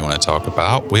topic you want to talk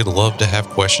about. We'd love to have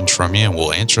questions from you, and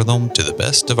we'll answer them to the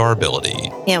best of our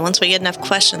ability. Yeah, once we get enough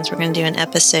questions, we're going to do an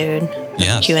episode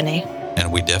Q&A.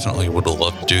 And we definitely would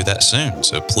love to do that soon.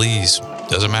 So please,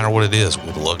 doesn't matter what it is,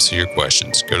 we'd love to see your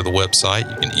questions. Go to the website.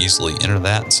 You can easily enter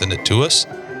that and send it to us.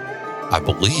 I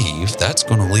believe that's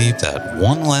going to leave that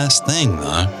one last thing,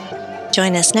 though.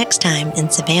 Join us next time in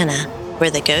Savannah, where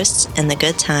the ghosts and the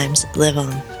good times live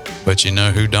on. But you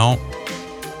know who don't?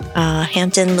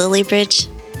 Hampton Lilliebridge?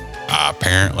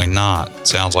 Apparently not.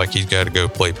 Sounds like he's got to go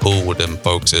play pool with them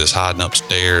folks that's hiding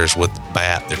upstairs with the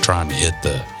bat they're trying to hit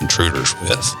the intruders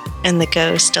with. And the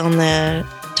ghost on the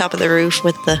top of the roof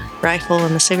with the rifle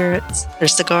and the cigarettes or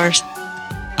cigars.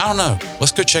 I don't know.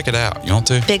 Let's go check it out. You want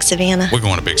to? Big Savannah. We're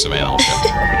going to Big Savannah.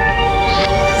 Okay.